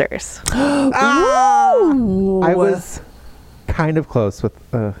gangsters. Ooh. I was kind of close with,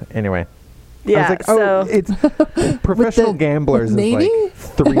 anyway. Yeah, I was like, so it's professional the- gamblers is Navy? like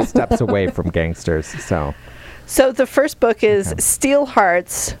 3 steps away from gangsters. So the first book is Okay. Steel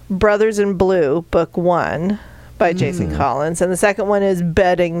Hearts, Brothers in Blue, Book 1 by Jason Collins. And the second one is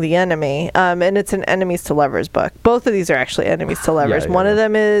Betting the Enemy. And it's an enemies to lovers book. Both of these are actually enemies to lovers. Yeah, One of yeah.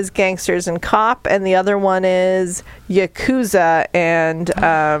 them is Gangsters and Cop, and the other one is Yakuza and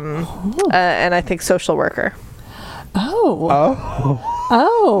and I think Social Worker. Oh. oh,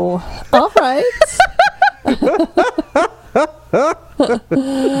 Oh. All right.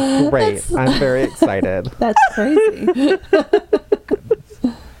 great! I'm very excited. That's crazy.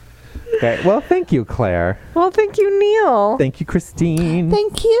 Okay, well, thank you, Claire. Well, thank you, Neil. Thank you, Christine.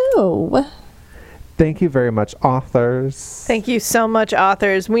 Thank you. Thank you very much, authors. Thank you so much,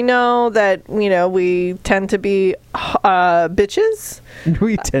 authors. We know that, we tend to be bitches.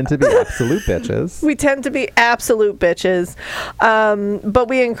 We tend to be absolute bitches. We tend to be absolute bitches. But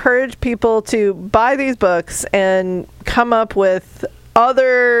we encourage people to buy these books and come up with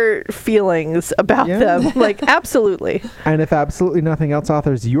other feelings about Yeah. them. Like, absolutely. And if absolutely nothing else,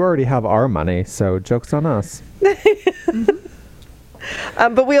 authors, you already have our money, so joke's on us.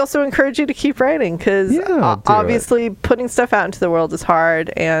 But we also encourage you to keep writing because Yeah, do it. obviously putting stuff out into the world is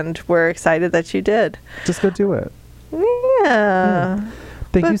hard, and we're excited that you did. Just go do it. Yeah.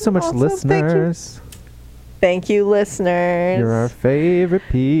 Thank you But so much, also thank you. listeners. Thank you, listeners. You're our favorite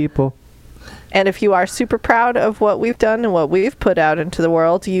people. And if you are super proud of what we've done and what we've put out into the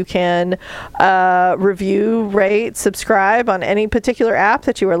world, you can review, rate, subscribe on any particular app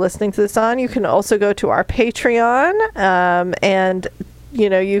that you are listening to this on. You can also go to our Patreon and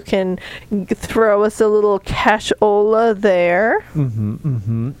you can throw us a little cashola there.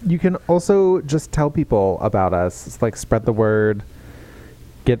 You can also just tell people about us. It's like spread the word.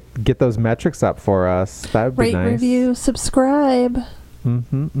 Get those metrics up for us. That would be Rate, nice. review, subscribe.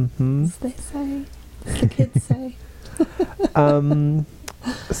 Mm-hmm. As they say. As the kids say.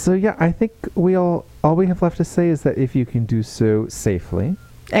 So yeah, I think all we have left to say is that if you can do so safely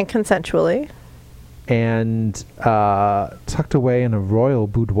And consensually. and tucked away in a royal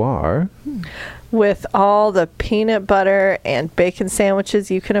boudoir, With all the peanut butter and bacon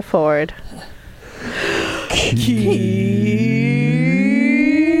sandwiches you can afford. keep